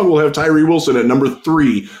proven wrong will have Tyree Wilson at number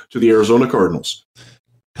 3 to the Arizona Cardinals.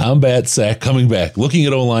 Combat sack coming back. Looking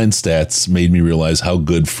at O-line stats made me realize how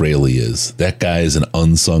good Fraley is. That guy is an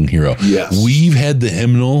unsung hero. Yes. We've had the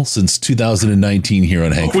hymnal since 2019 here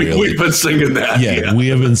on Hank Fraley. We've been singing that. Yeah, we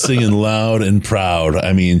have been singing loud and proud.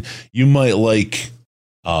 I mean, you might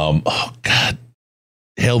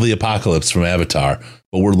Hail the Apocalypse from Avatar,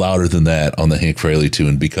 but we're louder than that on the Hank Fraley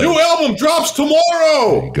tune because new album drops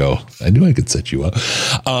tomorrow. There you go. I knew I could set you up.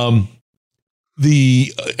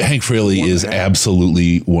 The Hank Fraley is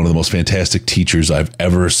absolutely one of the most fantastic teachers I've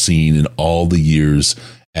ever seen in all the years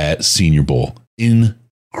at Senior Bowl.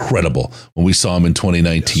 Incredible. When we saw him in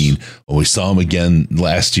 2019, when we saw him again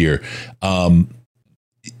last year,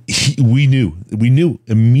 we knew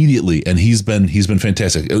immediately, and he's been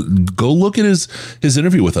fantastic. Go look at his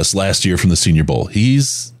interview with us last year from the Senior Bowl. He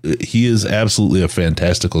is absolutely a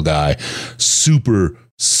fantastical guy. Super,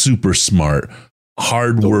 super smart.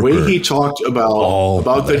 Hard worker. The way he talked about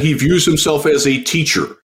that he views himself as a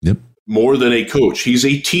teacher, more than a coach. He's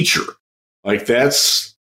a teacher.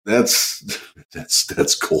 That's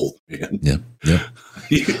cold, man. Yeah.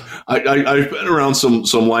 I've been around some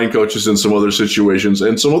line coaches in some other situations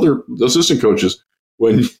and some other assistant coaches.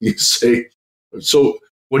 When you say, "So,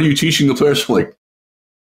 what are you teaching the players?" I'm like,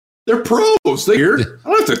 they're pros. I don't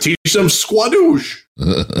have to teach them squadoosh.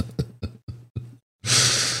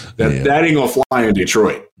 That ain't gonna fly in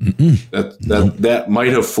Detroit. That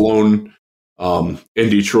might have flown in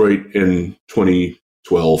Detroit in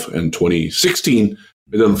 2012 and 2016.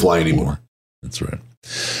 It doesn't fly anymore. That's right.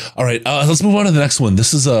 All right, let's move on to the next one.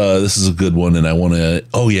 This is a good one, and I want to.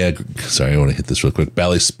 Oh yeah, sorry, I want to hit this real quick.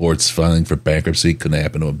 Bally Sports filing for bankruptcy. Couldn't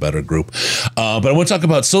happen to a better group. But I want to talk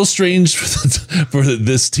about So Strange for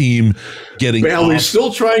this team getting. He's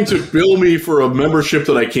still trying to bill me for a membership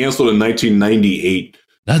that I canceled in 1998.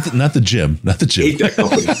 Not the gym. I hate that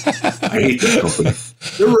company. I hate that company.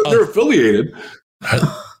 They're affiliated.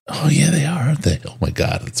 Oh yeah, they are, aren't they? Oh my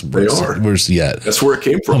God, it's worse yet. That's where it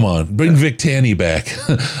came from. Come on, bring Vic Tanny back.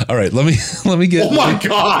 All right, let me get. Oh my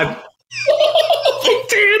God, Vic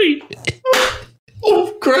Tanny.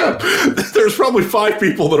 Oh crap! There's probably 5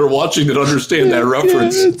 people that are watching that understand that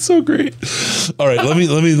reference. Yeah, it's so great. All right, let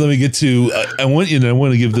me get to. I want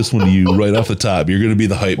to give this one to you right off the top. You're going to be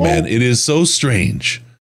the hype man. It is so strange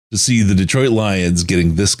to see the Detroit Lions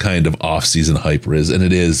getting this kind of offseason hype, Riz, and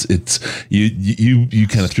it's you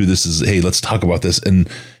kind of threw this as, hey, let's talk about this, and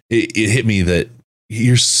it hit me that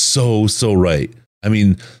you're so right. I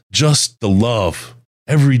mean, just the love.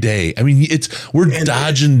 Every day. I mean, we're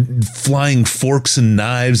dodging flying forks and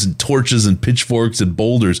knives and torches and pitchforks and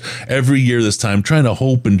boulders every year this time, trying to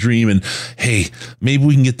hope and dream. And hey, maybe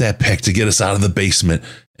we can get that pick to get us out of the basement.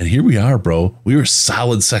 And here we are, bro. We were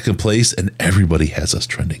solid second place and everybody has us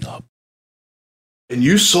trending up. And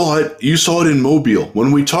you saw it in Mobile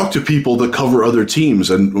when we talk to people that cover other teams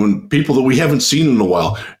and when people that we haven't seen in a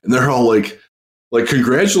while, and they're all like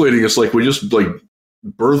congratulating us like we just like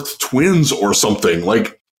birthed twins or something.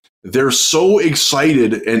 Like they're so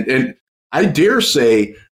excited, and I dare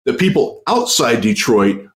say that people outside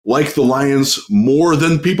Detroit like the Lions more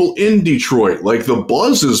than people in Detroit. Like the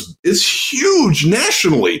buzz is huge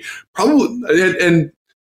nationally, probably, and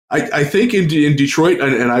I think in Detroit,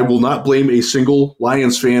 and I will not blame a single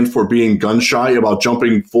Lions fan for being gun shy about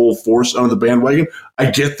jumping full force onto the bandwagon. I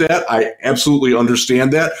get that. I absolutely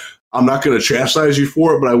understand that. I'm not going to chastise you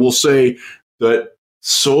for it, but I will say that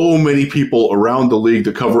so many people around the league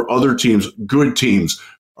that cover other teams, good teams,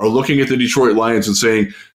 are looking at the Detroit Lions and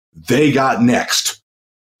saying they got next.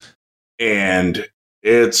 And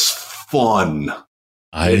it's fun.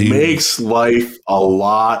 It makes life a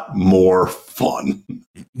lot more fun.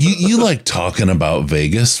 You like talking about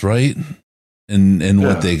Vegas, right? And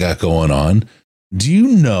what they got going on. Do you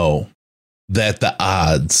know that the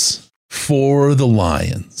odds for the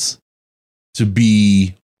Lions to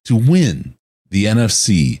win the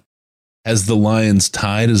NFC has the Lions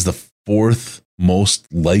tied as the 4th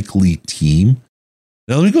most likely team?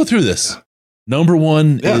 Now, let me go through this. Number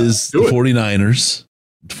 1 is the 49ers.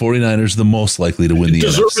 49ers the most likely to win the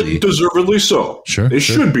NFC. Deservedly so. Sure. They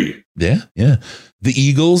should be. Yeah. The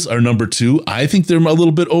Eagles are number 2. I think they're a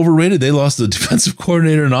little bit overrated. They lost a defensive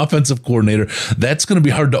coordinator and offensive coordinator. That's going to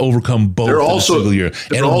be hard to overcome both in a single year.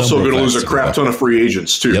 They're also going to lose a crap ton of free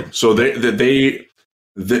agents, too. Yep. So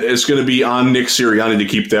it's going to be on Nick Sirianni to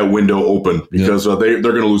keep that window open because they're going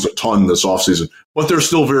to lose a ton this offseason. But they're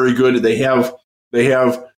still very good. They have,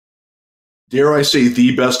 dare I say,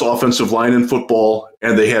 the best offensive line in football,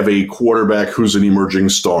 and they have a quarterback who's an emerging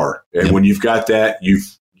star. And when you've got that,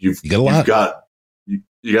 you've got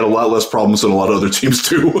a lot less problems than a lot of other teams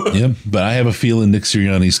do. Yeah, but I have a feeling Nick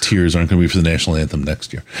Sirianni's tears aren't going to be for the national anthem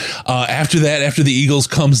next year. After the Eagles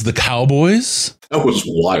comes the Cowboys. That was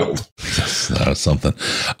wild. That was something.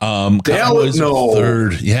 Cowboys are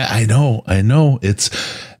 3rd. Yeah, I know.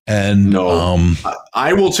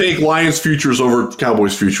 I will take Lions futures over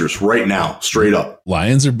Cowboys futures right now, straight up.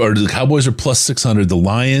 The Cowboys are plus 600. The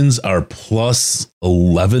Lions are plus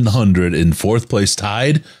 1,100 in 4th place,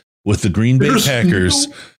 tied with the Green Bay Packers.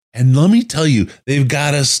 And let me tell you, they've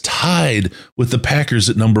got us tied with the Packers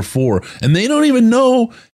at number 4. And they don't even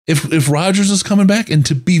know if Rodgers is coming back. And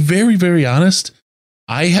to be very, very honest,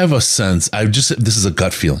 I have a sense. This is a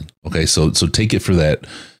gut feeling. Okay, so take it for that.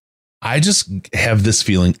 I just have this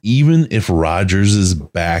feeling, even if Rodgers is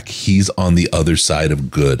back, he's on the other side of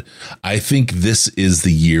good. I think this is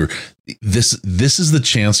the year. This is the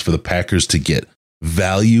chance for the Packers to get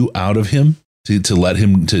value out of him, to let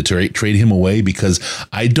him to trade him away, because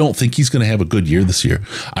I don't think he's going to have a good year this year.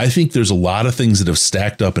 I think there's a lot of things that have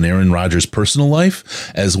stacked up in Aaron Rodgers' personal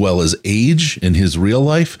life, as well as age in his real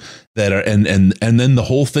life, that are and then the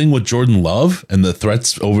whole thing with Jordan Love and the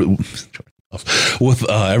threats over with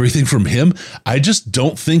everything from him. I just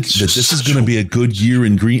don't think that this is going to be a good year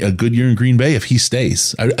in Green Bay if he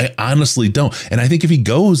stays. I honestly don't. And I think if he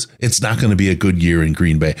goes, it's not going to be a good year in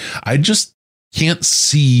Green Bay. I just can't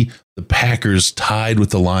see the Packers tied with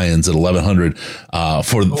the Lions at 1,100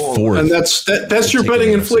 for the 4th. And that's your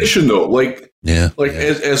betting inflation, though.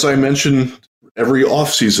 As I mentioned every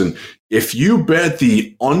offseason, if you bet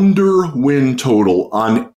the under win total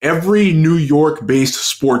on every New York-based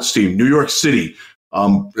sports team, New York City,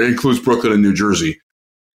 it includes Brooklyn and New Jersey,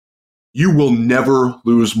 you will never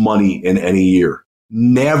lose money in any year.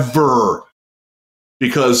 Never.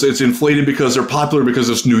 Because it's inflated, because they're popular, because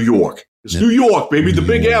it's New York. It's New York, baby, the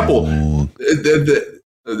Big Apple.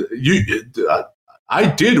 I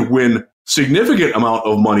did win significant amount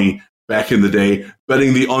of money back in the day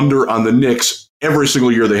betting the under on the Knicks every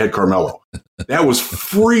single year they had Carmelo. That was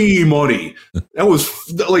free money. That was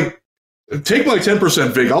like, take my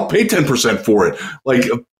 10% vig. I'll pay 10% for it. Like,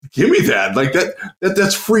 give me that. Like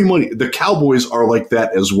that's free money. The Cowboys are like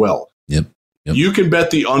that as well. Yep. You can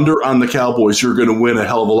bet the under on the Cowboys. You're going to win a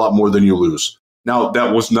hell of a lot more than you lose. Now,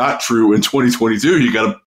 that was not true in 2022. You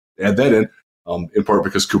got to add that in part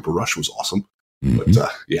because Cooper Rush was awesome. But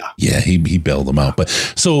he bailed them out. But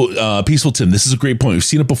so Peaceful Tim, this is a great point. We've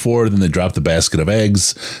seen it before. Then they drop the basket of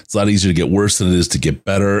eggs. It's a lot easier to get worse than it is to get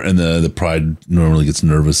better. And the pride normally gets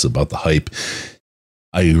nervous about the hype.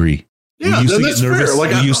 I agree. Yeah, we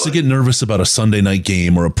used to get nervous about a Sunday night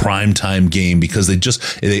game or a primetime game because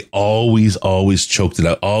they always choked it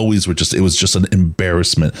out. It was just an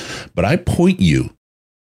embarrassment. But I point you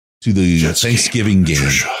to the Thanksgiving game.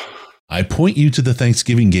 I point you to the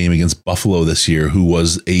Thanksgiving game against Buffalo this year, who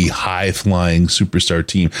was a high-flying superstar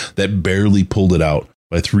team that barely pulled it out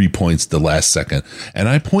by 3 points the last second. And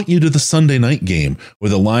I point you to the Sunday night game where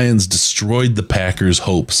the Lions destroyed the Packers'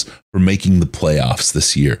 hopes for making the playoffs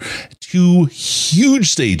this year. 2 huge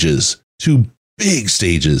stages, 2 big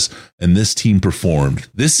stages, and this team performed.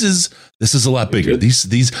 This is a lot bigger.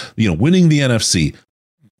 These winning the NFC,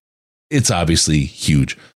 it's obviously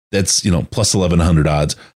huge. That's plus 1,100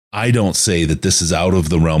 odds. I don't say that this is out of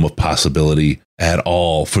the realm of possibility at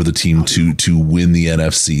all for the team to win the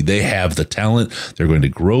NFC. They have the talent. They're going to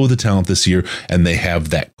grow the talent this year, and they have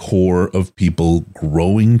that core of people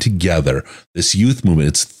growing together. This youth movement,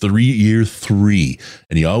 it's year 3.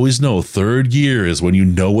 And you always know third year is when you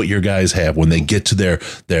know what your guys have, when they get to their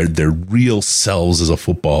real selves as a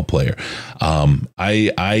football player.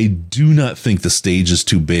 I do not think the stage is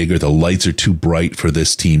too big or the lights are too bright for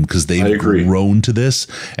this team because they've grown to this.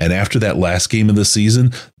 And after that last game of the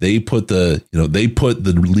season, they put the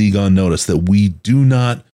league on notice that we do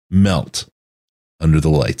not melt under the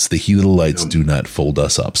lights. The heat of the lights do not fold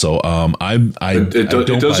us up. So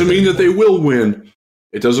it doesn't mean that they will win.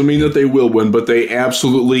 It doesn't mean that they will win, but they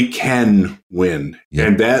absolutely can win.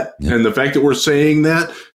 Yep. And the fact that we're saying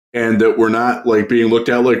that and that we're not like being looked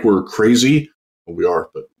at like we're crazy, well, we are,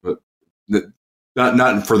 but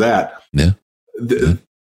not for that. Yeah.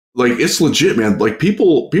 Like, it's legit, man. Like,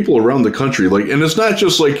 people around the country, like, and it's not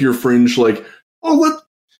just like your fringe, like,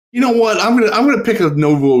 you know what? I'm gonna pick a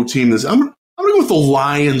no-vote team. I'm gonna go with the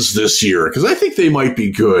Lions this year because I think they might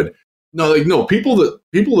be good. No, people that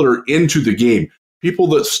are into the game, people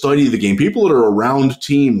that study the game, people that are around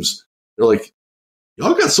teams, they're like,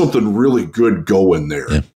 y'all got something really good going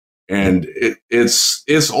there. Yeah. And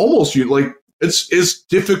it's almost like it's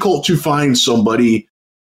difficult to find somebody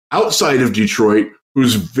outside of Detroit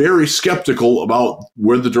who's very skeptical about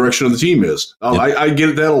where the direction of the team is. I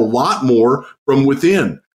get that a lot more from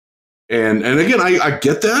within. And again, I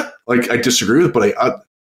get that. Like, I disagree with it, but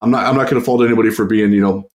I'm not going to fault anybody for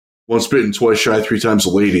being, once bitten, twice shy, 3 times a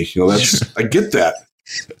lady. I get that.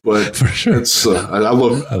 But for sure, it's I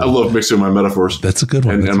love mixing my metaphors. That's a good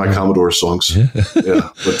one. And my Commodore songs. Yeah.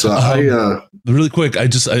 But really quick,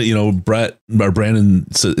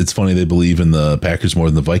 Brandon said it's funny they believe in the Packers more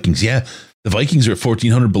than the Vikings. Yeah. The Vikings are at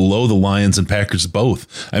 1,400 below the Lions and Packers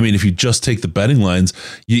both. I mean, if you just take the betting lines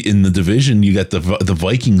in the division, you got the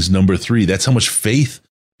Vikings number 3. That's how much faith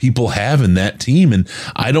people have in that team. And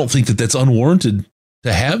I don't think that that's unwarranted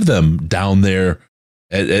to have them down there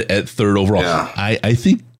at 3rd overall. Yeah. I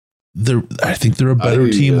think they're a better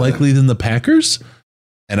team likely than the Packers.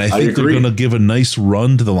 And I think they're going to give a nice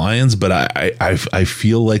run to the Lions, but I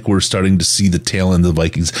feel like we're starting to see the tail end of the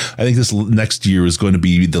Vikings. I think this next year is going to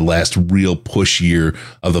be the last real push year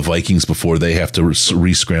of the Vikings before they have to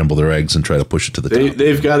re-scramble their eggs and try to push it to the top.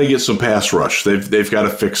 They've got to get some pass rush. They've got to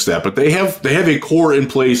fix that, but they have a core in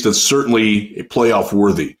place that's certainly playoff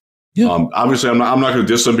worthy. Yeah. Obviously, I'm not going to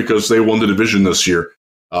diss them because they won the division this year,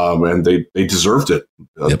 and they deserved it.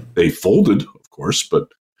 They folded, of course, but.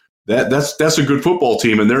 That's a good football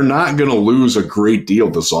team, and they're not going to lose a great deal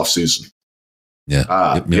this offseason.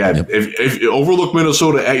 Yeah. If you overlook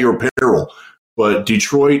Minnesota at your peril, but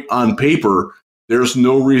Detroit on paper, there's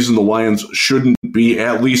no reason the Lions shouldn't be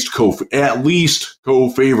at least co-favorites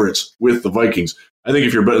with the Vikings. I think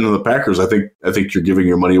if you're betting on the Packers, I think you're giving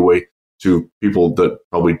your money away to people that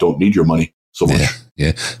probably don't need your money so much.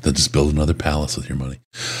 Yeah, they'll just build another palace with your money.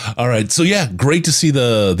 All right, so great to see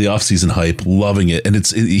the offseason hype, loving it, and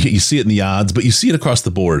you see it in the odds, but you see it across the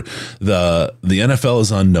board. The NFL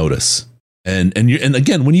is on notice, and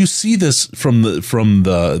again, when you see this from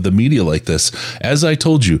the media like this, as I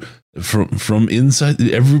told you, from inside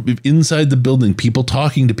the building, people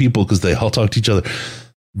talking to people because they all talk to each other.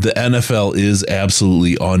 The NFL is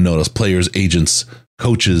absolutely on notice. Players, agents,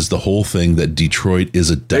 coaches, the whole thing, that Detroit is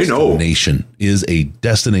a destination,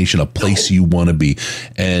 a place you want to be.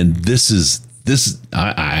 And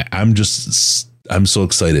I'm so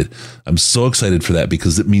excited. I'm so excited for that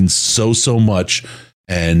because it means so much.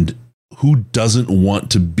 And who doesn't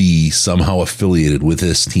want to be somehow affiliated with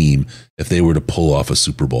this team if they were to pull off a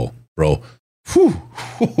Super Bowl, bro? Whew.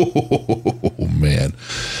 Oh, man.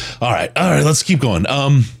 All right. Let's keep going.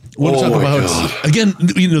 Want to talk about God. Again?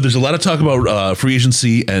 There's a lot of talk about free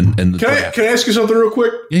agency and. Can I ask you something real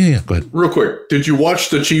quick? Yeah. Go ahead. Real quick. Did you watch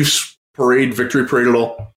the Chiefs victory parade at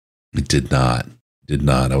all? I did not. I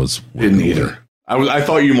didn't either. I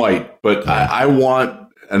thought you might, but yeah. I want.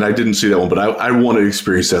 And I didn't see that one, but I want to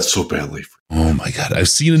experience that so badly. Oh my God! I've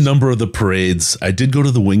seen a number of the parades. I did go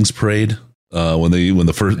to the Wings parade when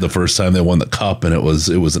the first time they won the cup, and it was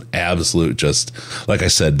an absolute, just like I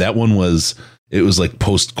said, that one was like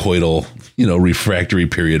post-coital, refractory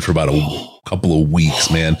period for about a couple of weeks,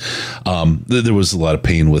 man. There was a lot of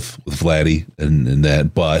pain with Vladdy and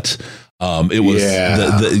that, but it was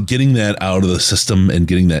the getting that out of the system and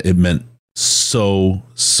getting that, it meant so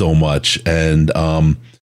much, and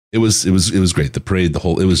it was great. The parade, it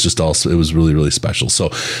was really, really special. So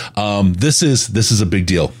this is a big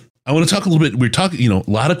deal. I want to talk a little bit. We're talking, a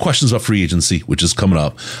lot of questions about free agency, which is coming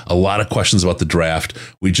up. A lot of questions about the draft.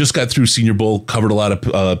 We just got through Senior Bowl, covered a lot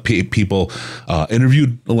of people,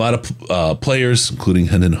 interviewed a lot of players, including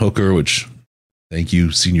Hendon Hooker, which, thank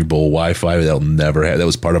you, Senior Bowl Wi-Fi. That'll never have. That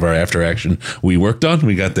was part of our after action we worked on.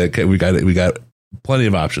 We got that. We got plenty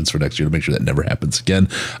of options for next year to make sure that never happens again.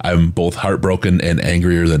 I'm both heartbroken and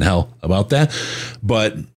angrier than hell about that.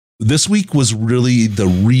 But this week was really the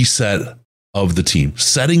reset of the team,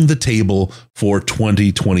 setting the table for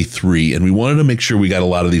 2023. And we wanted to make sure we got a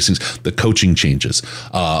lot of these things, the coaching changes,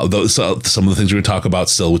 some of the things we're going to talk about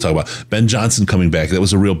still. We'll talk about Ben Johnson coming back. That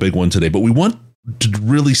was a real big one today. But we want to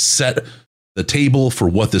really set the table for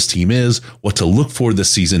what this team is, what to look for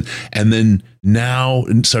this season. And then now,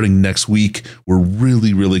 starting next week, we're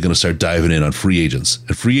really, really going to start diving in on free agents.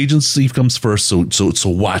 And free agency comes first. So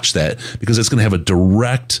watch that, because it's going to have a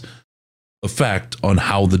direct effect on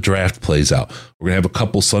how the draft plays out. We're going to have a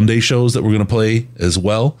couple Sunday shows that we're going to play as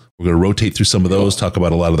well. We're going to rotate through some of those, talk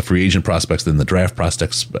about a lot of the free agent prospects, then the draft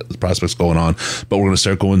prospects going on. But we're going to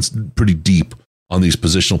start going pretty deep on these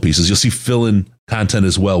positional pieces. You'll see fill-in content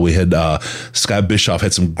as well. We had Scott Bischoff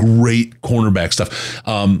had some great cornerback stuff.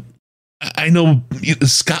 I know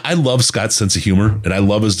Scott, I love Scott's sense of humor and I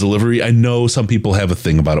love his delivery. I know some people have a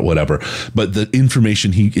thing about it, whatever, but the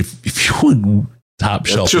information if you would top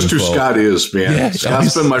shelf. That's just info, who Scott is, man. Yeah,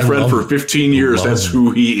 Scott's been my friend for 15 years. That's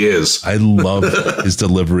who he is. I love his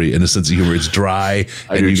delivery and his sense of humor. It's dry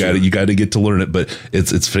and you got to get to learn it, but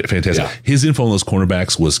it's fantastic. Yeah. His info on those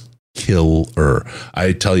cornerbacks was killer.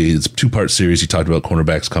 I tell you, it's a 2-part series. He talked about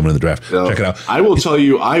cornerbacks coming in the draft. Check it out. I will tell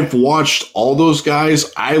you, I've watched all those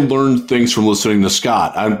guys. I learned things from listening to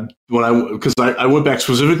Scott. I went back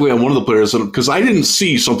specifically on one of the players because I didn't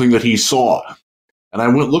see something that he saw, and I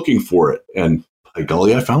went looking for it, and by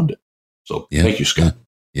golly, I found it. So thank you, Scott.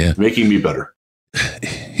 Yeah, making me better.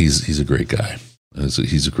 He's a great guy.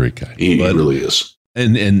 He's a great guy. He really is.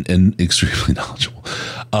 And extremely knowledgeable.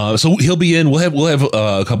 So he'll be in. We'll have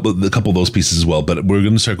a couple of those pieces as well. But we're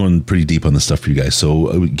going to start going pretty deep on this stuff for you guys.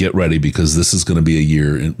 So get ready, because this is going to be a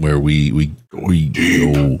year where we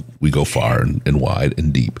go far and wide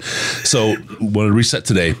and deep. So we want to reset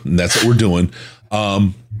today, and that's what we're doing.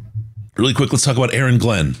 Really quick, let's talk about Aaron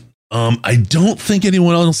Glenn. I don't think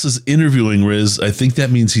anyone else is interviewing Riz. I think that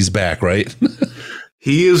means he's back, right?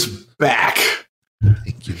 He is back.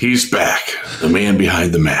 Thank you. He's back. The man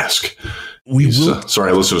behind the mask.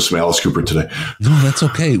 Sorry, I listened to some Alice Cooper today. No, that's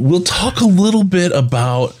okay. We'll talk a little bit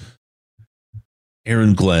about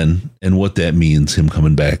Aaron Glenn and what that means, him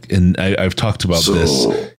coming back. And I've talked about this.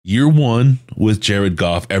 Year one with Jared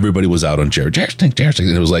Goff, everybody was out on Jared. And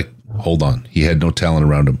it was like, hold on. He had no talent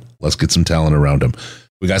around him. Let's get some talent around him.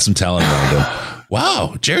 We got some talent around him.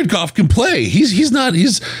 Wow, Jared Goff can play. He's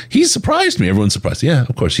surprised me. Everyone's surprised. Yeah,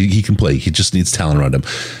 of course, he can play. He just needs talent around him.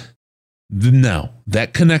 Now,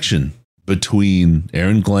 that connection between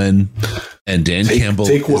Aaron Glenn and Dan Campbell.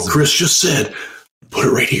 Take what Chris just said, put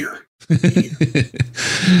it right here.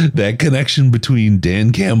 That connection between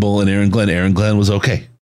Dan Campbell and Aaron Glenn. Aaron Glenn was okay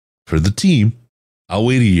for the team. I'll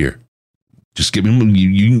wait a year. Just give me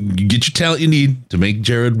you get your talent you need to make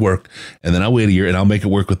Jared work, and then I'll wait a year and I'll make it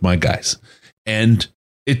work with my guys. And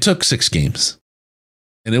it took 6 games,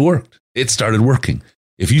 and it worked. It started working.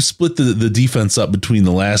 If you split the defense up between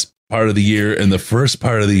the last part of the year and the first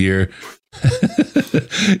part of the year,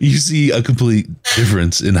 you see a complete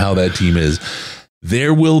difference in how that team is.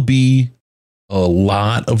 There will be a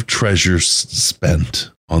lot of treasure spent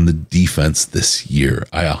on the defense this year.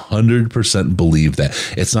 I 100% believe that.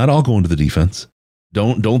 It's not all going to the defense.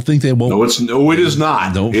 Don't think they won't. No, it is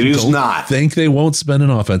not. Don't think they won't spend an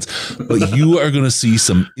offense, but you are going to see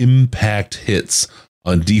some impact hits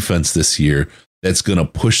on defense this year. That's going to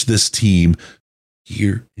push this team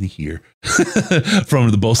here and here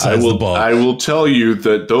from the both sides of the ball. I will tell you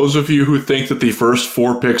that those of you who think that the first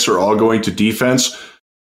 4 picks are all going to defense,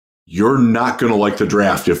 you're not going to like the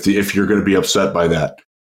draft if you're going to be upset by that.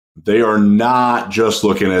 They are not just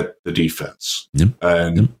looking at the defense,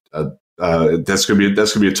 and that's going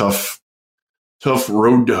to be a tough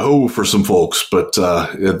road to hoe for some folks. But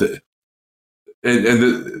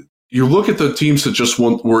you look at the teams that just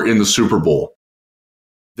were in the Super Bowl.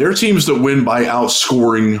 They're teams that win by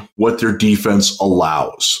outscoring what their defense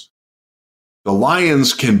allows. The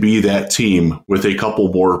Lions can be that team with a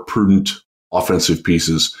couple more prudent offensive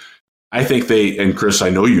pieces. I think and Chris, I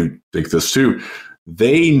know you think this too,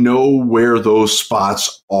 they know where those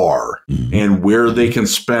spots are and where they can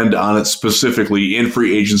spend on it specifically in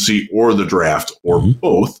free agency or the draft or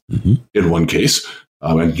both in one case.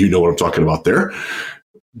 And you know what I'm talking about there.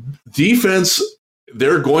 Defense,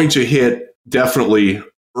 they're going to hit definitely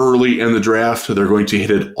early in the draft. They're going to hit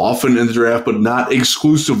it often in the draft, but not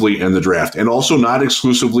exclusively in the draft, and also not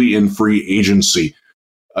exclusively in free agency.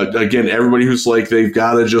 Again, everybody who's like, they've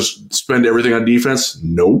got to just spend everything on defense.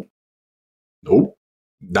 Nope.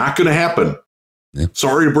 Not going to happen. Yeah.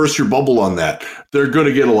 Sorry to burst your bubble on that. They're going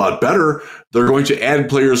to get a lot better. They're going to add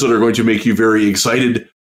players that are going to make you very excited.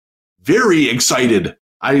 Very excited.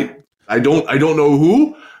 I don't know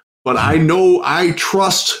who, but I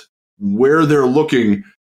trust where they're looking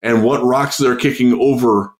and what rocks they're kicking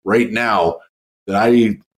over right now. That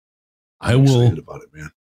I'm excited about it,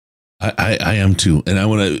 man. I am too. And I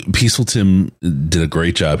want to, Peaceful Tim did a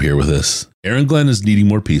great job here with this. Aaron Glenn is needing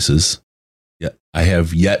more pieces. Yeah, I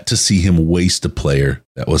have yet to see him waste a player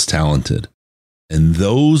that was talented. And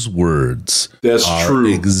those words are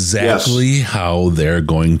true. Exactly how they're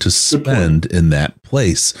going to spend in that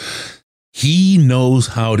place. He knows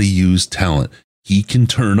how to use talent. He can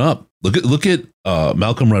turn up. Look at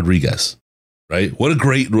Malcolm Rodriguez, right? What a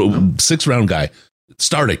great 6th round guy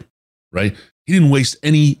starting, right? He didn't waste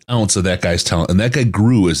any ounce of that guy's talent, and that guy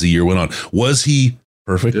grew as the year went on. Was he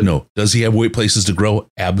perfect? No. Does he have weight places to grow?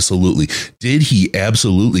 Absolutely. Did he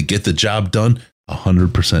absolutely get the job done?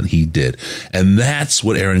 100% he did. And that's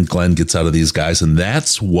what Aaron Glenn gets out of these guys, and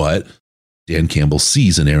that's what Dan Campbell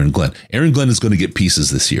sees in Aaron Glenn. Aaron Glenn is going to get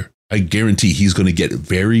pieces this year. I guarantee he's going to get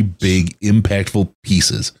very big, impactful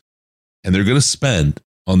pieces, and they're going to spend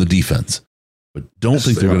on the defense. But don't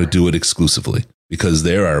think they're going to do it exclusively, because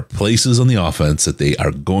there are places on the offense that they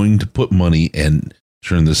are going to put money and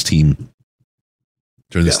turn this team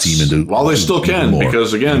into. While they still can,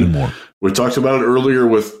 because again, we talked about it earlier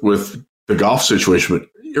with the Goff situation, but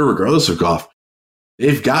irregardless of Goff,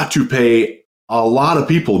 they've got to pay a lot of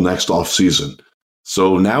people next offseason.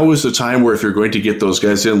 So now is the time where if you're going to get those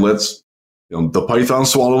guys in, the python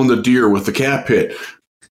swallowing the deer with the cap hit.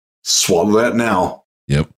 Swallow that now.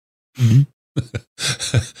 Yep.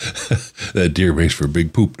 That deer makes for a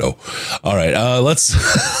big poop, though. All right,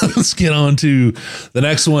 let's get on to the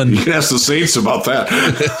next one. You can ask the Saints about that.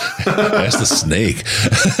 Ask the snake.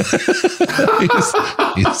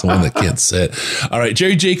 he's the one that can't sit. All right,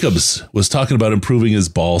 Jerry Jacobs was talking about improving his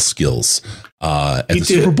ball skills at the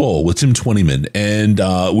Super Bowl with Tim Twentyman, and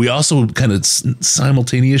we also kind of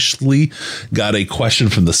simultaneously got a question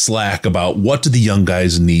from the Slack about what do the young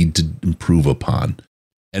guys need to improve upon.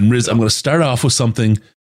 And Riz, I'm going to start off with something.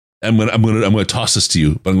 I'm going to toss this to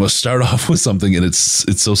you, but I'm going to start off with something, and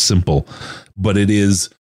it's so simple, but it is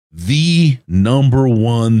the number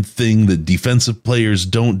one thing that defensive players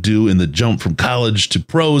don't do in the jump from college to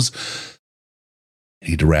pros.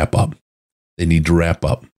 They need to wrap up.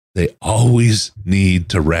 They always need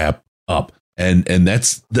to wrap up, and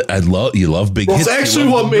that's you love big hits. That's actually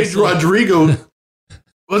what made Rodrigo.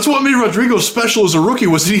 That's what made Rodrigo special as a rookie,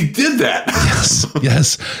 was he did that.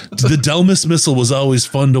 Yes. The Delmas missile was always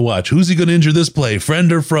fun to watch. Who's he going to injure this play, friend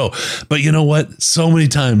or fro? But you know what? So many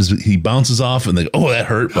times he bounces off and they go, oh, that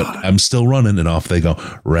hurt, but I'm still running, and off they go.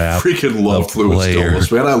 Freaking loved Louis Delmas,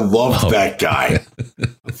 man. I loved that guy.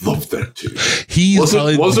 I loved that dude. He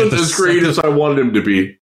wasn't as great as I wanted him to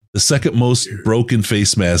be. The second most broken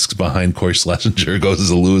face masks behind Corey Schlesinger goes as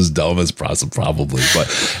a Louis Delmas, probably.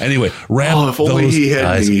 But anyway, wrap if only those he had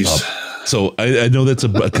guys these. up. So I know that's a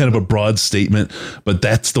kind of a broad statement, but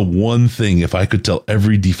that's the one thing. If I could tell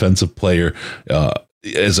every defensive player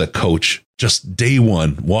as a coach, just day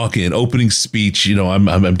one, walk in, opening speech.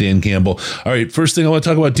 I'm Dan Campbell. All right, first thing I want to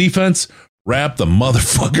talk about defense. Wrap the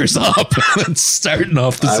motherfuckers up. That's starting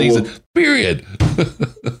off the season. Period.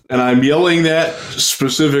 And I'm yelling that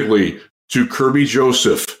specifically to Kirby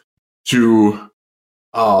Joseph, to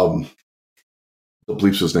the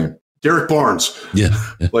bleep's his name, Derek Barnes. Yeah.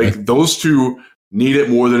 Like those two need it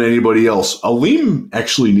more than anybody else. Aleem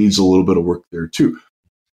actually needs a little bit of work there too.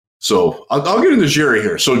 So I'll get into Jerry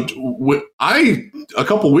here. So a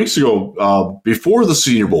couple of weeks ago, before the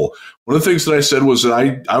Senior Bowl, one of the things that I said was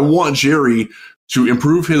that I want Jerry to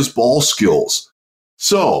improve his ball skills.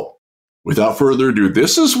 So without further ado,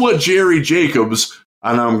 this is what Jerry Jacobs,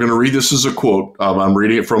 and I'm going to read this as a quote. I'm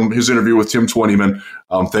reading it from his interview with Tim Twentyman.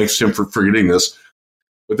 Thanks, Tim, for getting this.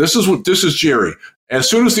 But this is Jerry. As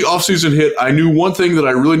soon as the offseason hit, I knew one thing that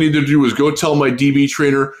I really needed to do was go tell my DB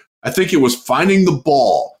trainer. I think it was finding the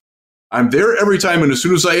ball. I'm there every time, and as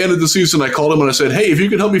soon as I ended the season, I called him and I said, hey, if you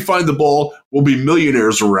can help me find the ball, we'll be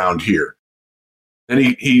millionaires around here. And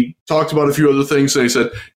he talked about a few other things, and he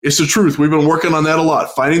said, it's the truth. We've been working on that a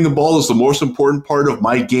lot. Finding the ball is the most important part of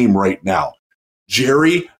my game right now.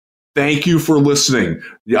 Jerry, thank you for listening.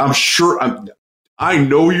 Yeah, I'm sure I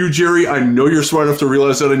know you, Jerry. I know you're smart enough to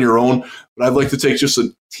realize that on your own, but I'd like to take just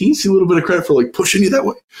a teensy little bit of credit for like pushing you that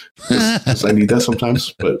way. Because I need that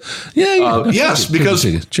sometimes. But yes, because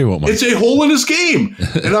it's a hole in his game.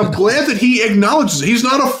 And I'm glad that he acknowledges it. He's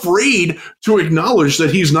not afraid to acknowledge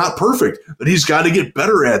that he's not perfect, that he's got to get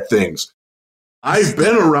better at things. I've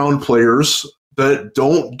been around players that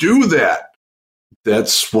don't do that.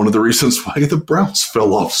 That's one of the reasons why the Browns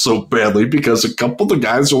fell off so badly, because a couple of the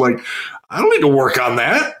guys are like, I don't need to work on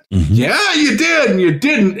that. Mm-hmm. Yeah, you did, and you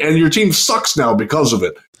didn't, and your team sucks now because of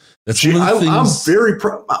it. That's one of the things, I'm very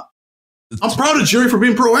proud. I'm proud of Jerry for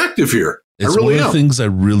being proactive here. It's one of the things I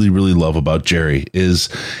really, really love about Jerry is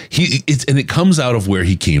and it comes out of where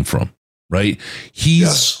he came from. Right?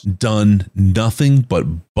 He's done nothing but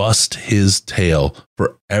bust his tail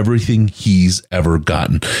for everything he's ever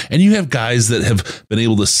gotten. And you have guys that have been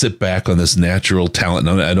able to sit back on this natural talent.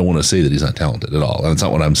 Now, I don't want to say that he's not talented at all. That's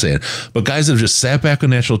not what I'm saying. But guys that have just sat back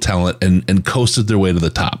on natural talent and coasted their way to the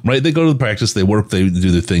top, right? They go to the practice, they work, they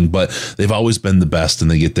do their thing, but they've always been the best, and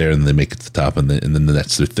they get there and they make it to the top, and then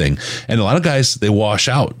that's their thing. And a lot of guys, they wash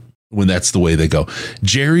out when that's the way they go.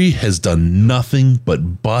 Jerry has done nothing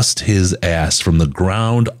but bust his ass from the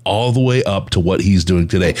ground all the way up to what he's doing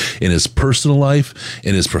today in his personal life,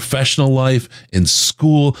 in his professional life, in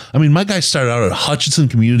school. I mean, my guy started out at Hutchinson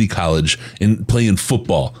Community College and playing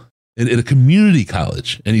football in a community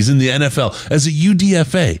college, and he's in the NFL as a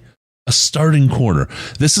UDFA. A starting corner.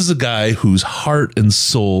 This is a guy whose heart and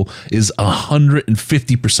soul is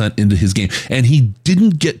 150% into his game. And he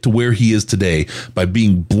didn't get to where he is today by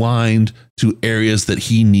being blind to areas that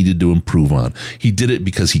he needed to improve on. He did it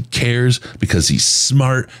because he cares, because he's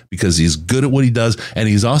smart, because he's good at what he does. And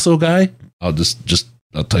he's also a guy, I'll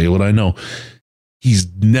tell you what I know. He's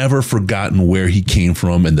never forgotten where he came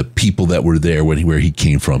from and the people that were there where he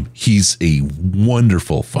came from. He's a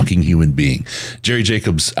wonderful fucking human being. Jerry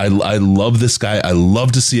Jacobs, I love this guy. I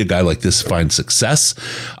love to see a guy like this find success.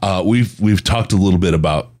 We've talked a little bit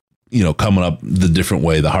about, coming up the different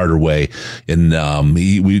way, the harder way. And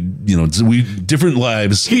we different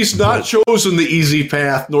lives. He's not chosen the easy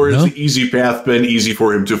path, nor has the easy path been easy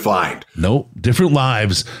for him to find. No, different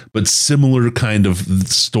lives, but similar kind of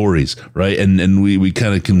stories, right? And we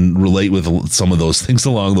kind of can relate with some of those things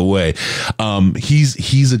along the way.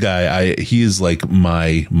 He's a guy, he is like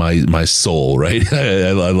my soul, right?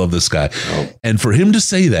 I love this guy. Oh. And for him to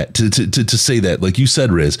say that, to say that, like you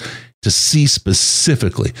said, Riz, to see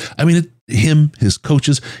specifically, I mean, his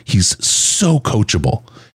coaches, he's so coachable.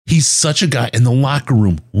 He's such a guy, and the locker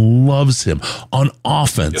room loves him on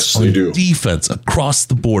offense, on defense, across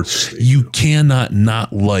the board. You cannot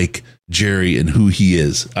not like Jerry and who he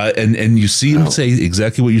is. And you see him say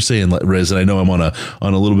exactly what you're saying, Rez. And I know I'm on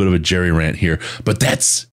a little bit of a Jerry rant here, but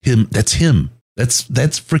that's him. That's him. That's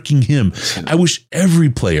freaking him. I wish every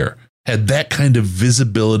player had that kind of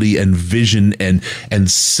visibility and vision and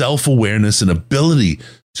self-awareness and ability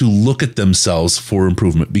to look at themselves for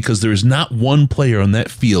improvement, because there is not one player on that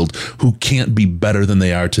field who can't be better than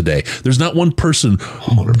they are today. There's not one person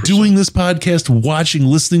 100%. Doing this podcast, watching,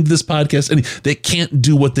 listening to this podcast, and they can't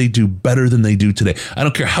do what they do better than they do today. I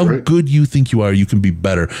don't care how good you think you are, you can be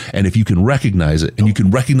better. And if you can recognize it and you can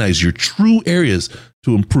recognize your true areas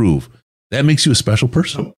to improve, that makes you a special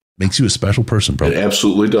person. Makes you a special person, bro. It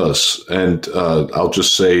absolutely does. And I'll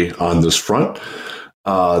just say on this front,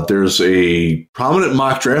 there's a prominent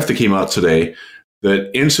mock draft that came out today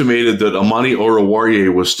that intimated that Amani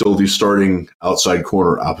Oruwariye was still the starting outside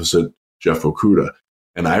corner opposite Jeff Okuda.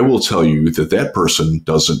 And I will tell you that that person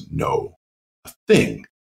doesn't know a thing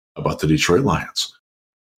about the Detroit Lions,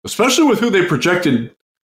 especially with who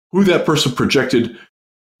that person projected,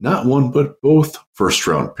 not one, but both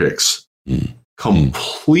first-round picks.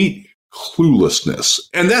 Complete cluelessness.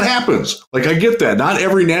 And that happens. Like, I get that. Not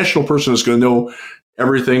every national person is going to know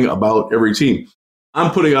everything about every team.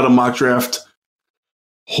 I'm putting out a mock draft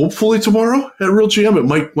hopefully tomorrow at Real GM.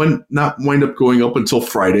 It might not wind up going up until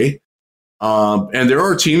Friday. And there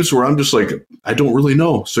are teams where I'm just like, I don't really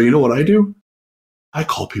know. So you know what I do? I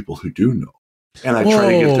call people who do know. And I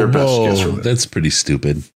try to get their best guess from it. That's pretty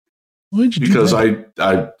stupid. Why'd you do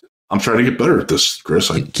that? I'm trying to get better at this, Chris.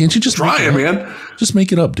 Can't you just try it, man? Just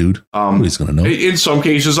make it up, dude. Nobody's gonna know. In some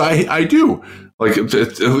cases, I do. Like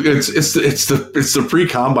it's the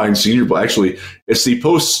pre-combine Senior Bowl. Actually, it's the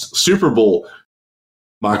post Super Bowl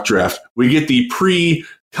mock draft. We get the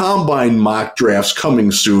pre-combine mock drafts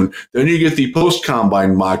coming soon. Then you get the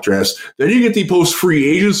post-combine mock drafts. Then you get the post-free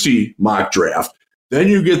agency mock draft. Then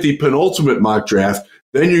you get the penultimate mock draft.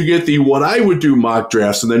 Then you get the what I would do mock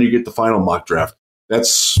drafts, and then you get the final mock draft.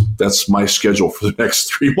 That's my schedule for the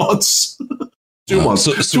next 3 months. 2 months.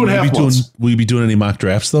 So 2.5 months. Will you be doing any mock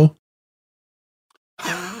drafts though?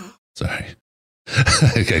 Sorry.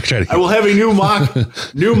 I will have a new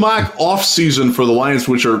mock off season for the Lions,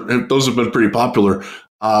 those have been pretty popular.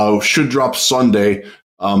 Should drop Sunday.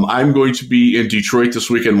 I'm going to be in Detroit this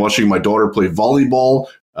weekend watching my daughter play volleyball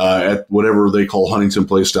at whatever they call Huntington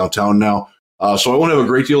Place downtown now. So I won't have a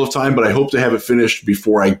great deal of time, but I hope to have it finished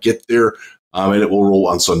before I get there, and it will roll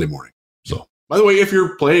on Sunday morning. So, by the way, if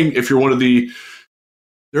you're one of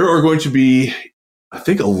there are going to be, I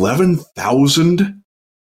think, 11,000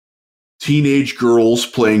 teenage girls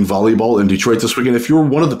playing volleyball in Detroit this weekend. If you're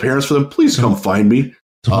one of the parents for them, please come find me.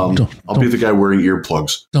 I'll be the guy wearing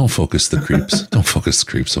earplugs. Don't focus the creeps. Don't focus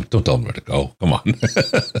the creeps. Don't tell them where to go. Come on.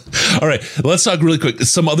 All right. Let's talk really quick.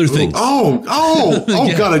 Some other things. God.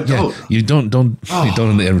 You don't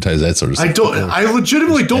advertise that sort of stuff. I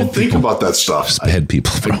legitimately don't think about that stuff. Just bad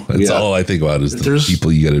people, bro. That's all I think about is the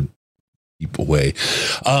people you got to keep away.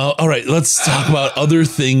 All right. Let's talk about other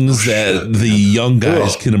things that the young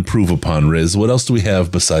guys can improve upon, Riz. What else do we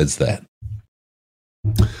have besides that?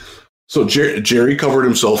 So Jerry covered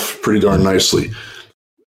himself pretty darn nicely.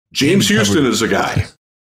 James Houston is a guy.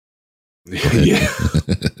 Yeah.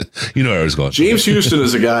 You know where I was going. James Houston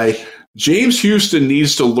is a guy. James Houston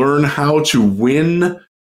needs to learn how to win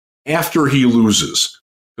after he loses.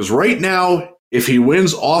 Because right now, if he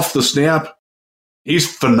wins off the snap,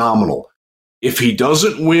 he's phenomenal. If he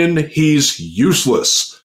doesn't win, he's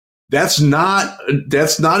useless. That's not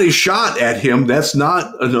a shot at him. That's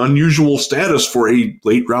not an unusual status for a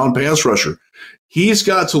late round pass rusher. He's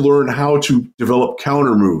got to learn how to develop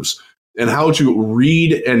counter moves and how to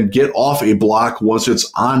read and get off a block once it's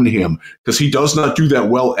on him, because he does not do that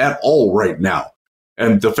well at all right now.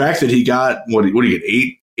 And the fact that he got, what do you get,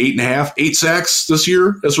 8 sacks this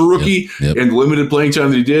year as a rookie and limited playing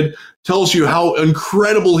time that he did tells you how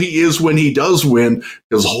incredible he is when he does win,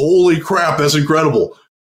 because holy crap, that's incredible.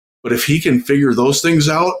 But if he can figure those things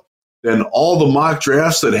out, then all the mock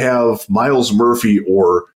drafts that have Myles Murphy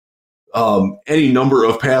or any number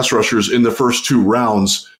of pass rushers in the first 2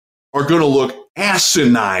 rounds are going to look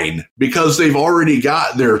asinine, because they've already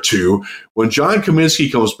got their 2. When John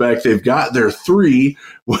Kaminsky comes back, they've got their 3.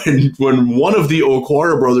 When one of the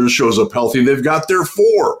Okwara brothers shows up healthy, they've got their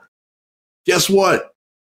 4. Guess what?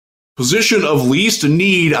 Position of least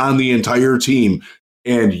need on the entire team.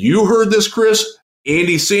 And you heard this, Chris.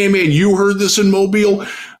 Andy Sandman, you heard this in Mobile.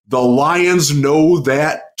 The Lions know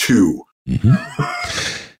that too.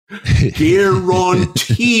 Mm-hmm.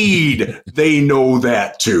 Guaranteed they know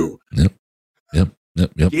that too. Yep.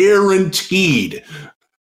 Guaranteed.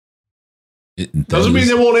 Doesn't mean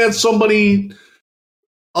they won't add somebody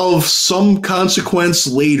of some consequence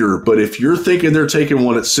later, but if you're thinking they're taking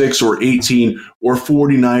one at 6 or 18 or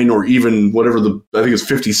 49 or even whatever I think it's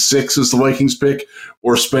 56 is the Vikings pick,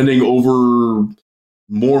 or spending over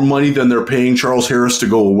more money than they're paying Charles Harris to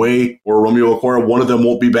go away or Romeo Okwara, one of them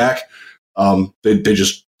won't be back.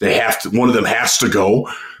 They have to. One of them has to go.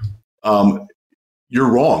 You're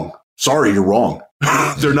wrong. Sorry, you're wrong.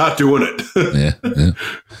 They're not doing it. Yeah.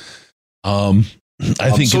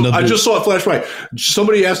 I think I just saw it flash by.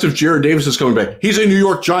 Somebody asked if Jared Davis is coming back. He's a New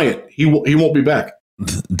York Giant. He won't be back.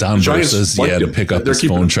 Don Burr says he had to pick up his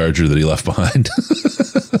phone charger that he left behind.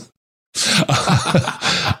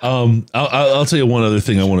 I'll tell you one other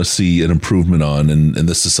thing I want to see an improvement on, and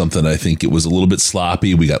this is something I think it was a little bit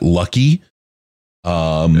sloppy. We got lucky.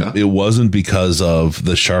 It wasn't because of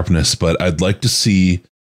the sharpness, but I'd like to see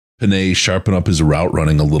Penei sharpen up his route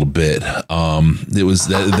running a little bit. It was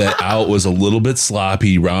that out was a little bit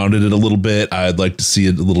sloppy, rounded it a little bit. I'd like to see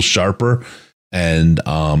it a little sharper. And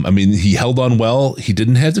I mean, he held on well. He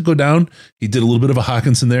didn't have to go down. He did a little bit of a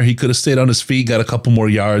Hawkinson there. He could have stayed on his feet, got a couple more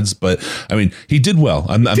yards, but I mean, he did well.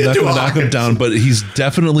 I'm not going to knock him down, but he's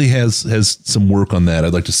definitely has some work on that.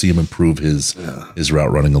 I'd like to see him improve his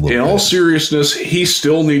route running a little bit. In all seriousness, he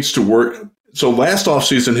still needs to work. So last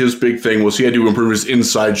offseason, his big thing was he had to improve his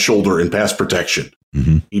inside shoulder in pass protection.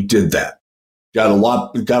 Mm-hmm. He did that. Got a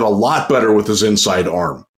lot better with his inside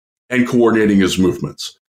arm and coordinating his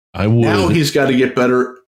movements. Now he's got to get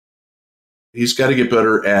better. He's got to get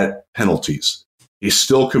better at penalties. He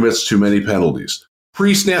still commits too many penalties.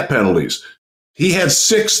 Pre-snap penalties. He had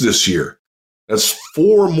 6 this year. That's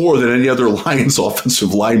 4 more than any other Lions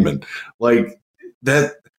offensive lineman. Like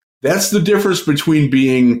that. That's the difference between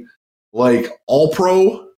being like all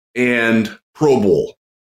pro and Pro Bowl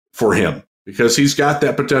for him, because he's got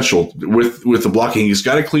that potential with the blocking. He's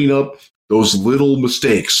got to clean up those little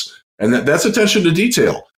mistakes, and that's attention to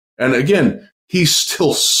detail. And again, he's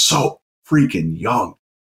still so freaking young.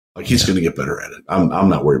 Like he's going to get better at it. I'm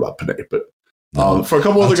not worried about Penei, but for a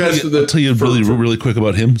couple other guys, I'll tell you really quick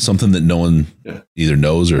about him. Something that no one either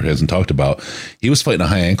knows or hasn't talked about. He was fighting a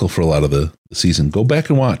high ankle for a lot of the season. Go back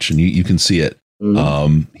and watch, and you can see it.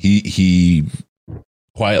 Mm-hmm. He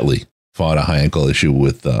quietly fought a high ankle issue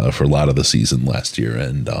with for a lot of the season last year,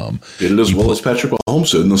 and did it as well as Patrick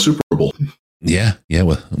Mahomes did in the Super Bowl. Yeah,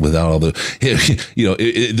 without all the,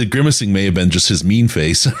 the grimacing may have been just his mean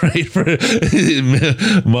face, right, for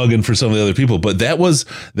mugging for some of the other people, but that was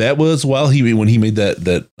when he made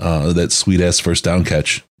that sweet ass first down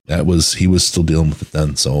catch. He was still dealing with it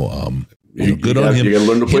then. So good on him. You got to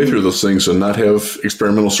learn to play through those things and not have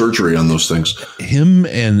experimental surgery on those things. Him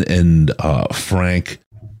and Frank,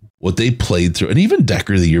 what they played through, and even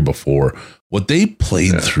Decker the year before, what they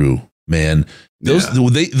played through, man.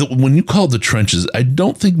 When you call it the trenches, I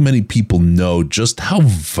don't think many people know just how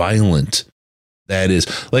violent that is.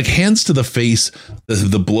 Like hands to the face,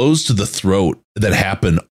 the blows to the throat that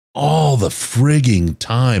happen all the frigging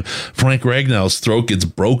time. Frank Ragnall's throat gets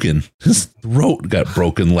broken. His throat got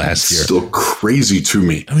broken last year. Still crazy to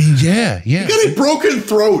me. I mean, yeah. You got a broken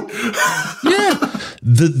throat. Yeah.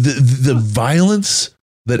 The violence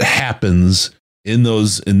that happens in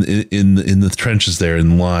those in the trenches there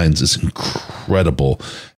in lines is incredible,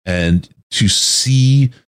 and to see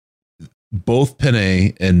both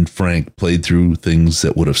Penei and Frank played through things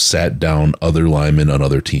that would have sat down other linemen on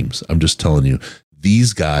other teams. I'm just telling you,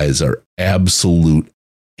 these guys are absolute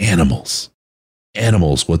animals.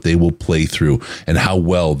 What they will play through and how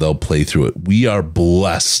well they'll play through it. We are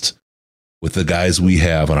blessed with the guys we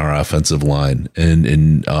have on our offensive line,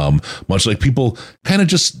 and much like people kind of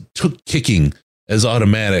just took kicking as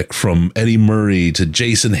automatic from Eddie Murray to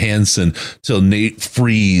Jason Hanson to Nate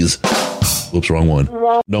Freeze. Whoops, wrong one.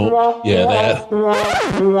 No, that.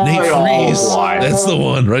 Nate Freeze. That's the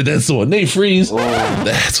one, right? That's the one. Nate Freeze.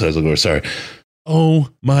 That's what I was looking for. Sorry. Oh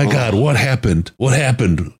my God, what happened?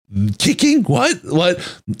 Kicking? What?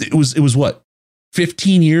 It was what?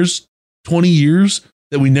 15 years, 20 years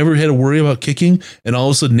that we never had to worry about kicking, and all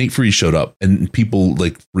of a sudden Nate Freeze showed up and people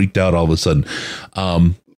like freaked out all of a sudden.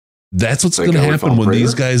 That's what's going to happen when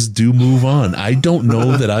these guys do move on. I don't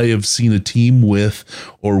know that I have seen a team with,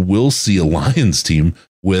 or will see a Lions team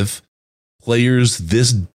with, players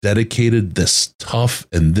this dedicated, this tough,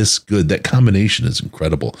 and this good. That combination is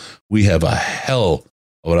incredible. We have a hell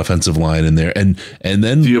of an offensive line in there, and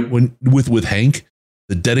then with Hank,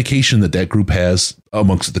 the dedication that group has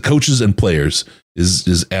amongst the coaches and players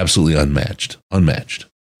is absolutely unmatched.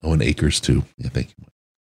 Oh, and Akers too. Yeah, thank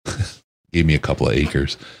you. Gave me a couple of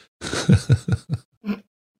acres.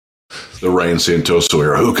 The Ryan Santoso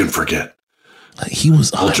era. Who can forget? He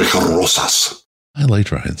was Rosas. I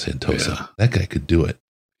liked Ryan Santoso. Yeah. That guy could do it.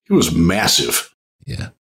 He was massive. Yeah,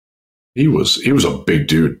 he was a big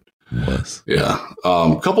dude. He was. Yeah.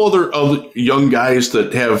 A couple other young guys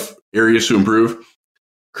that have areas to improve.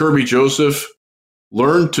 Kirby Joseph,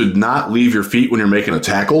 learn to not leave your feet when you're making a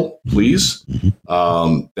tackle, please.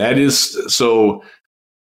 Mm-hmm. That is so.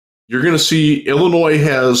 You're going to see Illinois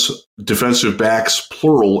has defensive backs,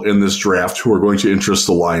 plural, in this draft who are going to interest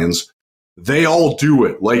the Lions. They all do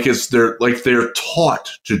it like they're taught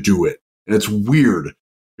to do it, and it's weird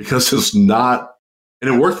because it's not.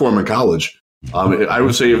 And it worked for him in college. I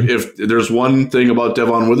would say if there's one thing about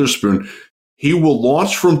Devon Witherspoon, he will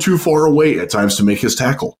launch from too far away at times to make his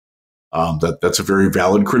tackle. That's a very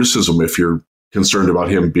valid criticism if you're concerned about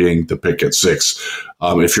him being the pick at 6.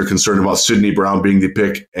 If you're concerned about Sidney Brown being the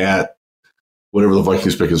pick at whatever the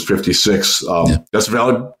Vikings pick is, 56, that's a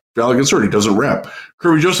valid concern. He doesn't wrap.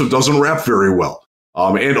 Kirby Joseph doesn't wrap very well,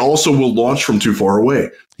 and also will launch from too far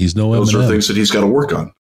away. He's no Those M&M. are things that he's got to work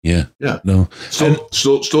on. Yeah. No.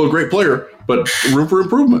 Still a great player, but room for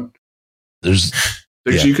improvement. There's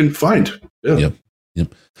things you can find. Yeah.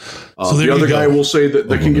 Yep. So the other guy I will say that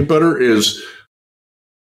can get better is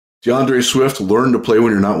DeAndre Swift. Learn to play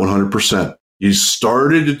when you're not 100%. You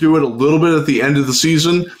started to do it a little bit at the end of the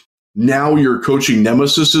season. Now your coaching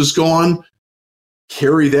nemesis is gone.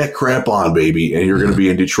 Carry that crap on, baby, and you're going to be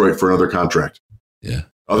in Detroit for another contract. Yeah.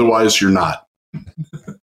 Otherwise, you're not.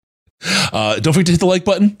 Don't forget to hit the like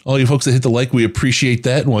button. All you folks that hit the like, we appreciate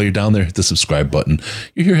that. And while you're down there, hit the subscribe button.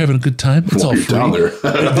 You're here having a good time. It's all free. Down there.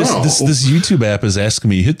 This YouTube app is asking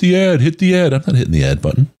me, hit the ad. I'm not hitting the ad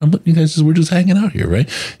button. I'm letting you guys, we're just hanging out here, right?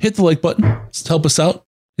 Hit the like button. Just help us out.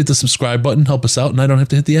 Hit the subscribe button. Help us out. And I don't have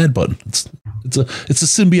to hit the ad button. It's a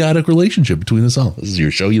symbiotic relationship between us all. This is your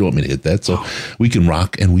show. You don't want me to hit that. So we can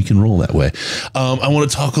rock and we can roll that way. I want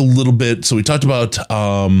to talk a little bit. So we talked about,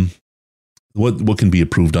 what can be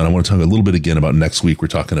approved on. I want to talk a little bit again about next week. We're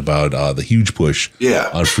talking about the huge push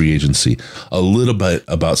on free agency, a little bit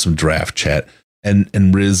about some draft chat,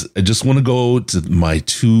 and Riz, I just want to go to my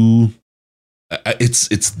two.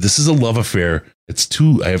 This is a love affair. It's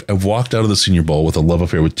two. I've walked out of the Senior Bowl with a love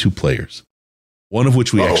affair with 2 players, one of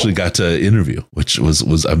which we actually got to interview, which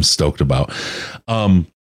was I'm stoked about. But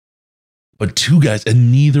 2 guys,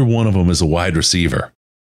 and neither one of them is a wide receiver.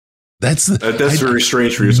 That's very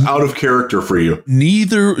strange for you. It's out of character for you.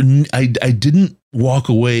 I didn't walk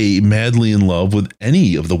away madly in love with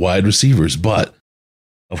any of the wide receivers, but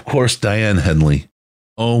of course, Daiyan Henley.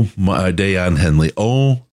 Oh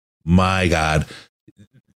my God.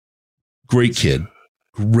 Great kid.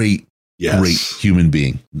 Great human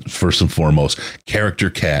being. First and foremost, character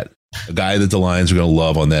cat, a guy that the Lions are going to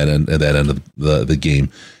love on that end of the game.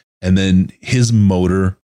 And then his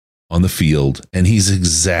motor on the field, and he's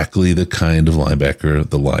exactly the kind of linebacker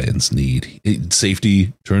the Lions need.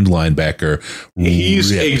 Safety turned linebacker.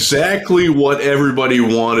 He's exactly what everybody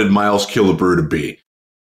wanted Miles Killebrew to be.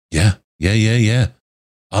 Yeah.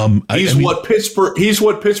 He's what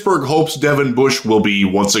Pittsburgh hopes Devin Bush will be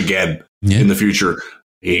once again in the future.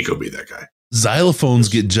 He ain't gonna be that guy. Xylophones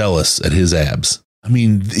get jealous at his abs. I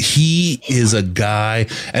mean, he is a guy,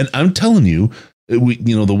 and I'm telling you,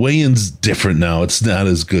 the weigh-in's different now. It's not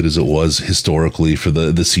as good as it was historically for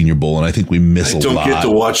the Senior Bowl, and I think we miss a lot. I don't get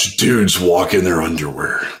to watch dudes walk in their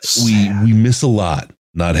underwear. We miss a lot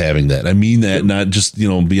not having that. I mean that not just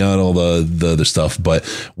beyond all the other stuff, but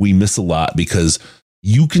we miss a lot because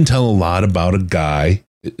you can tell a lot about a guy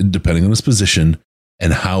depending on his position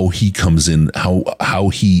and how he comes in, how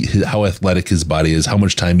athletic his body is, how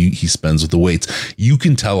much time he spends with the weights. You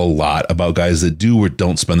can tell a lot about guys that do or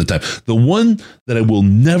don't spend the time. The one that I will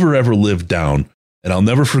never, ever live down, and I'll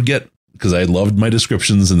never forget because I loved my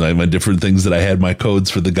descriptions and my different things that I had my codes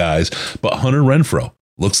for the guys, but Hunter Renfrow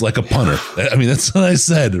looks like a punter. I mean, that's what I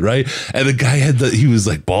said, right? And the guy he was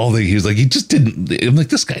like balding. He was like, he just didn't. I'm like,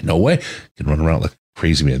 this guy, no way. He can run around like a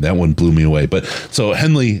crazy man. That one blew me away. But so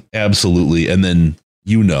Henley, absolutely. And then,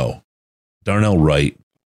 Darnell Wright.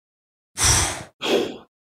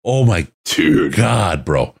 Oh my God,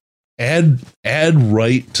 bro. Add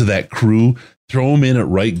Wright to that crew, throw him in at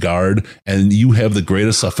right guard, and you have the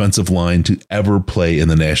greatest offensive line to ever play in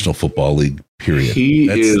the National Football League, period.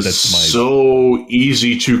 That's so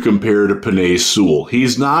easy to compare to Penei Sewell.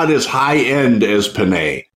 He's not as high end as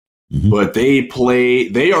Penei, but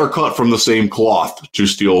they are cut from the same cloth, to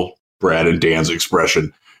steal Brad and Dan's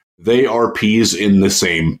expression. They are peas in the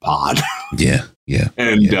same pod. Yeah.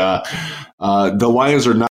 And the Lions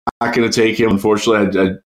are not going to take him,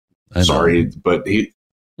 unfortunately. Sorry, but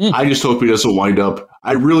I just hope he doesn't wind up.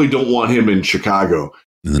 I really don't want him in Chicago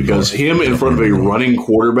because him in front of a running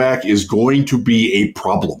quarterback is going to be a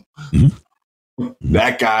problem.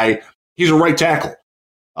 That guy, he's a right tackle.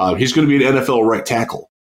 He's going to be an NFL right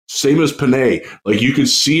tackle. Same as Penei. Like you can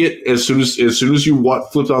see it as soon as you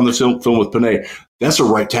flipped on the film with Penei. That's a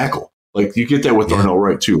right tackle. Like you get that with Darnell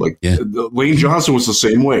Wright too. Like Lane Johnson was the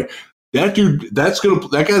same way. That dude,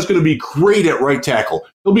 that guy's gonna be great at right tackle.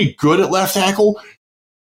 He'll be good at left tackle.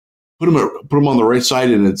 Put him on the right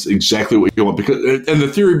side, and it's exactly what you want. And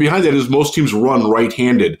the theory behind that is most teams run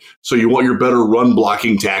right-handed, so you want your better run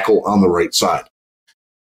blocking tackle on the right side.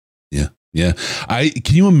 Yeah.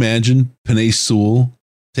 Can you imagine Penei Sewell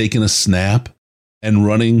taking a snap and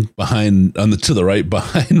running behind to the right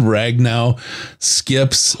behind Ragnow,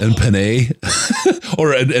 Skips, and Panay,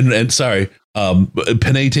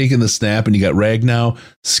 Panay taking the snap, and you got Ragnow,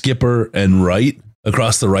 Skipper, and Wright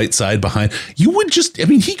across the right side behind. You would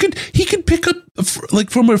he could pick up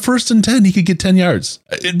like from a 1st and 10, he could get 10 yards.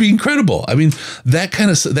 It'd be incredible. I mean, that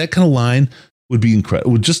kind of line would be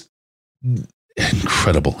incredible.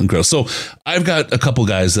 Incredible. So I've got a couple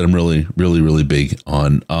guys that I'm really, really, really big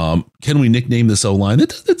on. Can we nickname this O-line?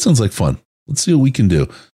 It sounds like fun. Let's see what we can do.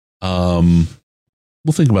 We'll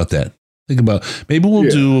think about that. Maybe we'll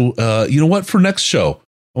do, you know what, for next show,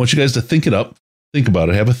 I want you guys to think it up. Think about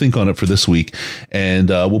it. Have a think on it for this week. And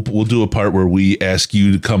we'll do a part where we ask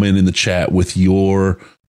you to come in the chat with your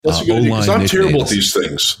That's a good idea, because I'm terrible at these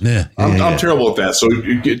things. I'm terrible at that. So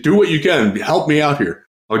do what you can. Help me out here.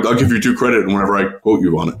 I'll give you due credit whenever I quote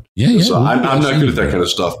you on it. I'm not good at that kind of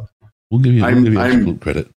stuff. We'll give you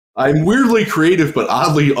credit. I'm weirdly creative, but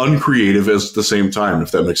oddly uncreative at the same time,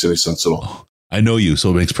 if that makes any sense at all. Oh, I know you,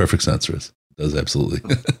 so it makes perfect sense, Riz. It does, absolutely.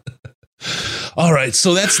 All right,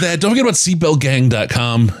 so that's that. Don't forget about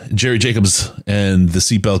seatbeltgang.com. Jerry Jacobs and the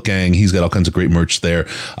Seatbelt Gang. He's got all kinds of great merch there.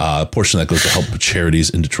 A portion of that goes to help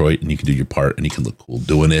charities in Detroit, and you can do your part, and you can look cool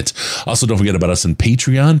doing it. Also, don't forget about us on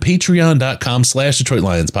Patreon. Patreon.com/Detroit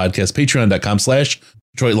Lions Podcast.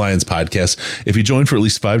 Patreon.com/Detroit Lions Podcast. If you join for at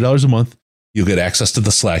least $5 a month, you'll get access to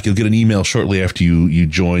the Slack. You'll get an email shortly after you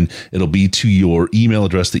join. It'll be to your email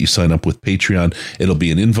address that you sign up with Patreon. It'll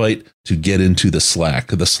be an invite to get into the Slack.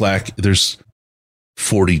 The Slack, there's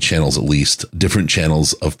 40 channels at least, different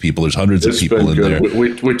channels of people. There's hundreds of people in there.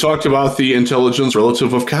 We talked about the intelligence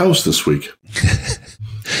relative of cows this week.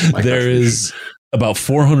 There is about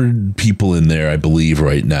 400 people in there, I believe,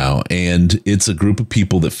 right now. And it's a group of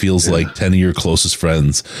people that feels like 10 of your closest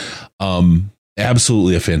friends.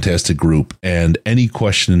 Absolutely a fantastic group, and any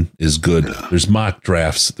question is good. There's mock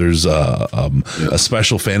drafts. There's a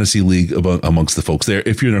special fantasy league amongst the folks there.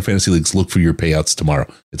 If you're in our fantasy leagues, look for your payouts tomorrow.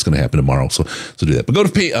 It's going to happen tomorrow. So do that. But go to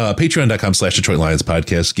patreon.com/Detroit Lions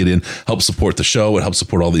Podcast. Get in, help support the show. It helps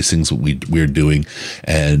support all these things we're doing,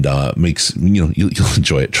 and makes you'll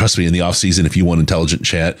enjoy it. Trust me. In the off season, if you want intelligent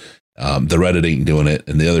chat, the Reddit ain't doing it,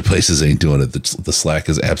 and the other places ain't doing it. The Slack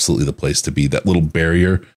is absolutely the place to be. That little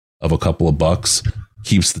barrier of a couple of bucks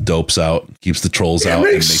keeps the dopes out, keeps the trolls out.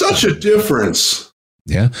 It makes such a difference.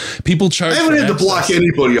 Yeah. People charge. I haven't had to block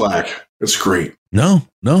anybody Slack. It's great. No,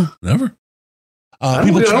 never. I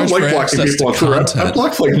don't like blocking people on Twitter. I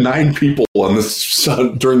blocked like 9 people on this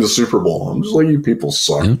during the Super Bowl. I'm just like, you people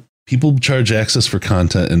suck. Yeah. People charge access for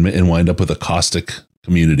content and wind up with a caustic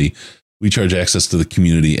community. We charge access to the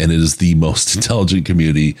community, and it is the most intelligent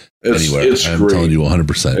community anywhere. I'm great. Telling you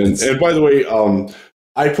 100%. And by the way,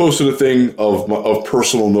 I posted a thing of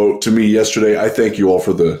personal note to me yesterday. I thank you all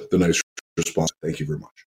for the nice response. Thank you very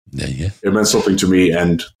much. Yeah. It meant something to me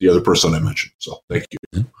and the other person I mentioned. So thank you.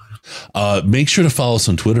 Yeah. Make sure to follow us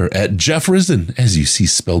on Twitter at Jeff Risen, as you see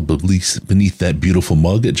spelled beneath that beautiful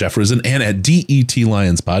mug at Jeff Risen, and at DET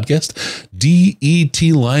Lions Podcast. DET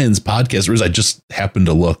Lions Podcast. Riz, I just happened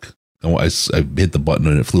to look. I hit the button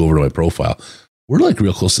and it flew over to my profile. We're like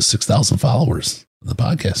real close to 6,000 followers on the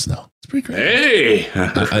podcast now. It's pretty great. Hey,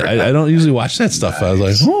 I don't usually watch that stuff. Nice. I was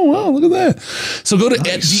like, oh, wow, look at that. So go to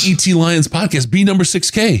at DET Lions Podcast, B number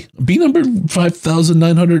 6K, B number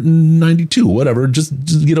 5,992, whatever.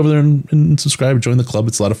 Just get over there and subscribe, join the club.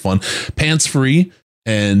 It's a lot of fun. Pants free.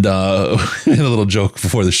 And we had a little joke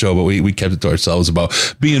before the show, but we kept it to ourselves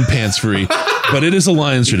about being pants free. But it is a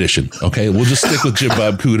Lions tradition. Okay, we'll just stick with Jim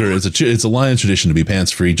Bob Cooter. It's a Lions tradition to be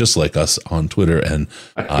pants free, just like us on Twitter and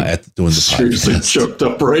at doing the seriously podcast. Choked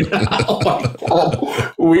up right now.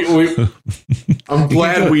 I'm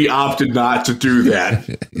glad we opted not to do that.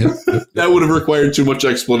 That would have required too much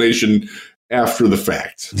explanation after the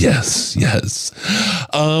fact. Yes. Give us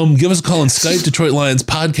a call on Skype, Detroit Lions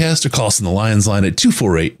Podcast, or call us on the Lions line at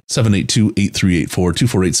 248-782-8384,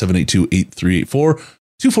 248-782-8384,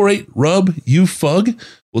 248-RUB-YOU-FUG.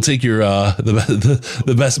 We'll take your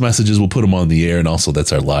the best messages. We'll put them on the air, and also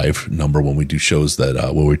that's our live number when we do shows that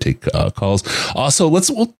where we take calls. Also, we'll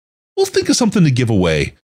think of something to give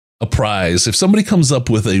away, a prize. If somebody comes up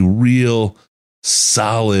with a real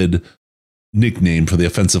solid nickname for the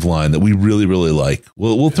offensive line that we really, really like,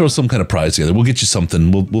 we'll throw some kind of prize together. We'll get you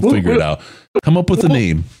something. We'll figure it out. Come up with a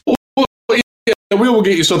name. Yeah, we will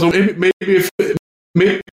get you something. Maybe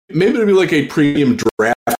it'll be like a premium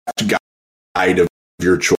draft guide of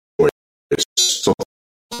your choice.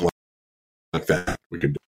 Something like that. We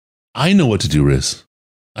could do. I know what to do, Riz.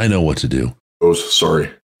 I know what to do. Oh,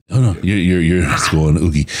 sorry. Oh no, you're going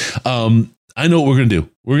oogie. I know what we're going to do.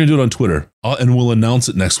 We're going to do it on Twitter, and we'll announce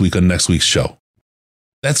it next week on next week's show.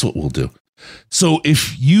 That's what we'll do. So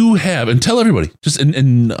if you have, and tell everybody, just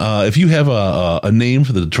if you have a name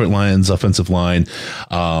for the Detroit Lions offensive line,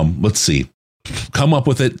 let's see, come up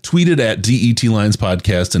with it, tweet it at DET Lions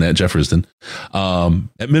Podcast and at Jeff Risdon.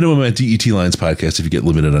 At minimum at DET Lions Podcast if you get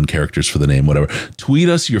limited on characters for the name, whatever. Tweet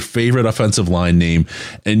us your favorite offensive line name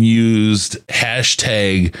and used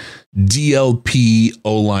hashtag DLP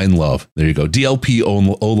O-line love. There you go. DLP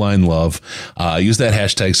O-line love. Use that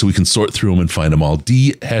hashtag so we can sort through them and find them all.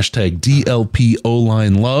 Hashtag DLP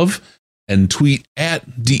O-line love. And tweet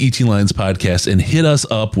at DET Lions Podcast and hit us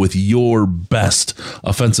up with your best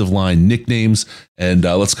offensive line nicknames. And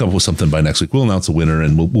let's come up with something by next week. We'll announce a winner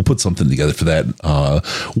and we'll put something together for that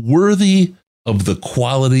worthy of the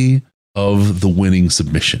quality of the winning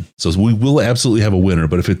submission. So we will absolutely have a winner,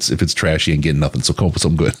 but if it's trashy and getting nothing, so come up with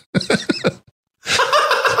something good.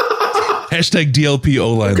 Hashtag DLP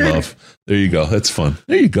O-line love. There you go. That's fun.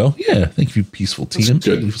 There you go. Yeah. Thank you, peaceful team.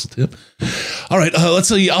 Peaceful tip. All right. Let's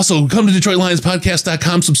say also come to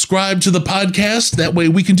DetroitLionsPodcast.com. Subscribe to the podcast. That way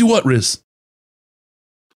we can do what, Riz?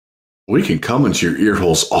 We can come into your ear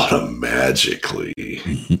holes automagically.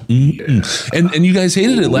 Yeah. And you guys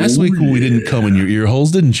hated it last week when we didn't come in your ear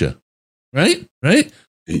holes, didn't you? Right?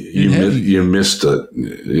 You missed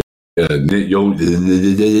it.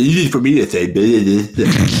 Easy for me to say.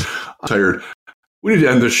 I'm tired. We need to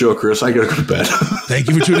end this show, Chris. I got to go to bed. Thank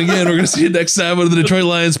you for tuning in. We're going to see you next time on the Detroit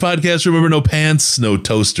Lions Podcast. Remember, no pants, no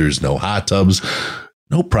toasters, no hot tubs,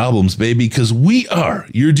 no problems, baby, because we are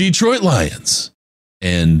your Detroit Lions.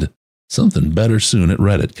 And something better soon at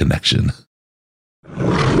Reddit Connection.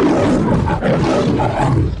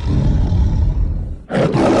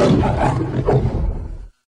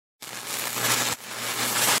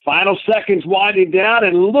 Final seconds winding down,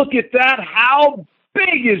 and look at that. How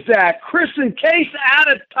big is that? Chris and Case out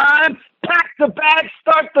of time. Pack the bag,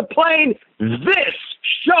 start the plane. This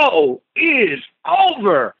show is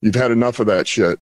over. You've had enough of that shit.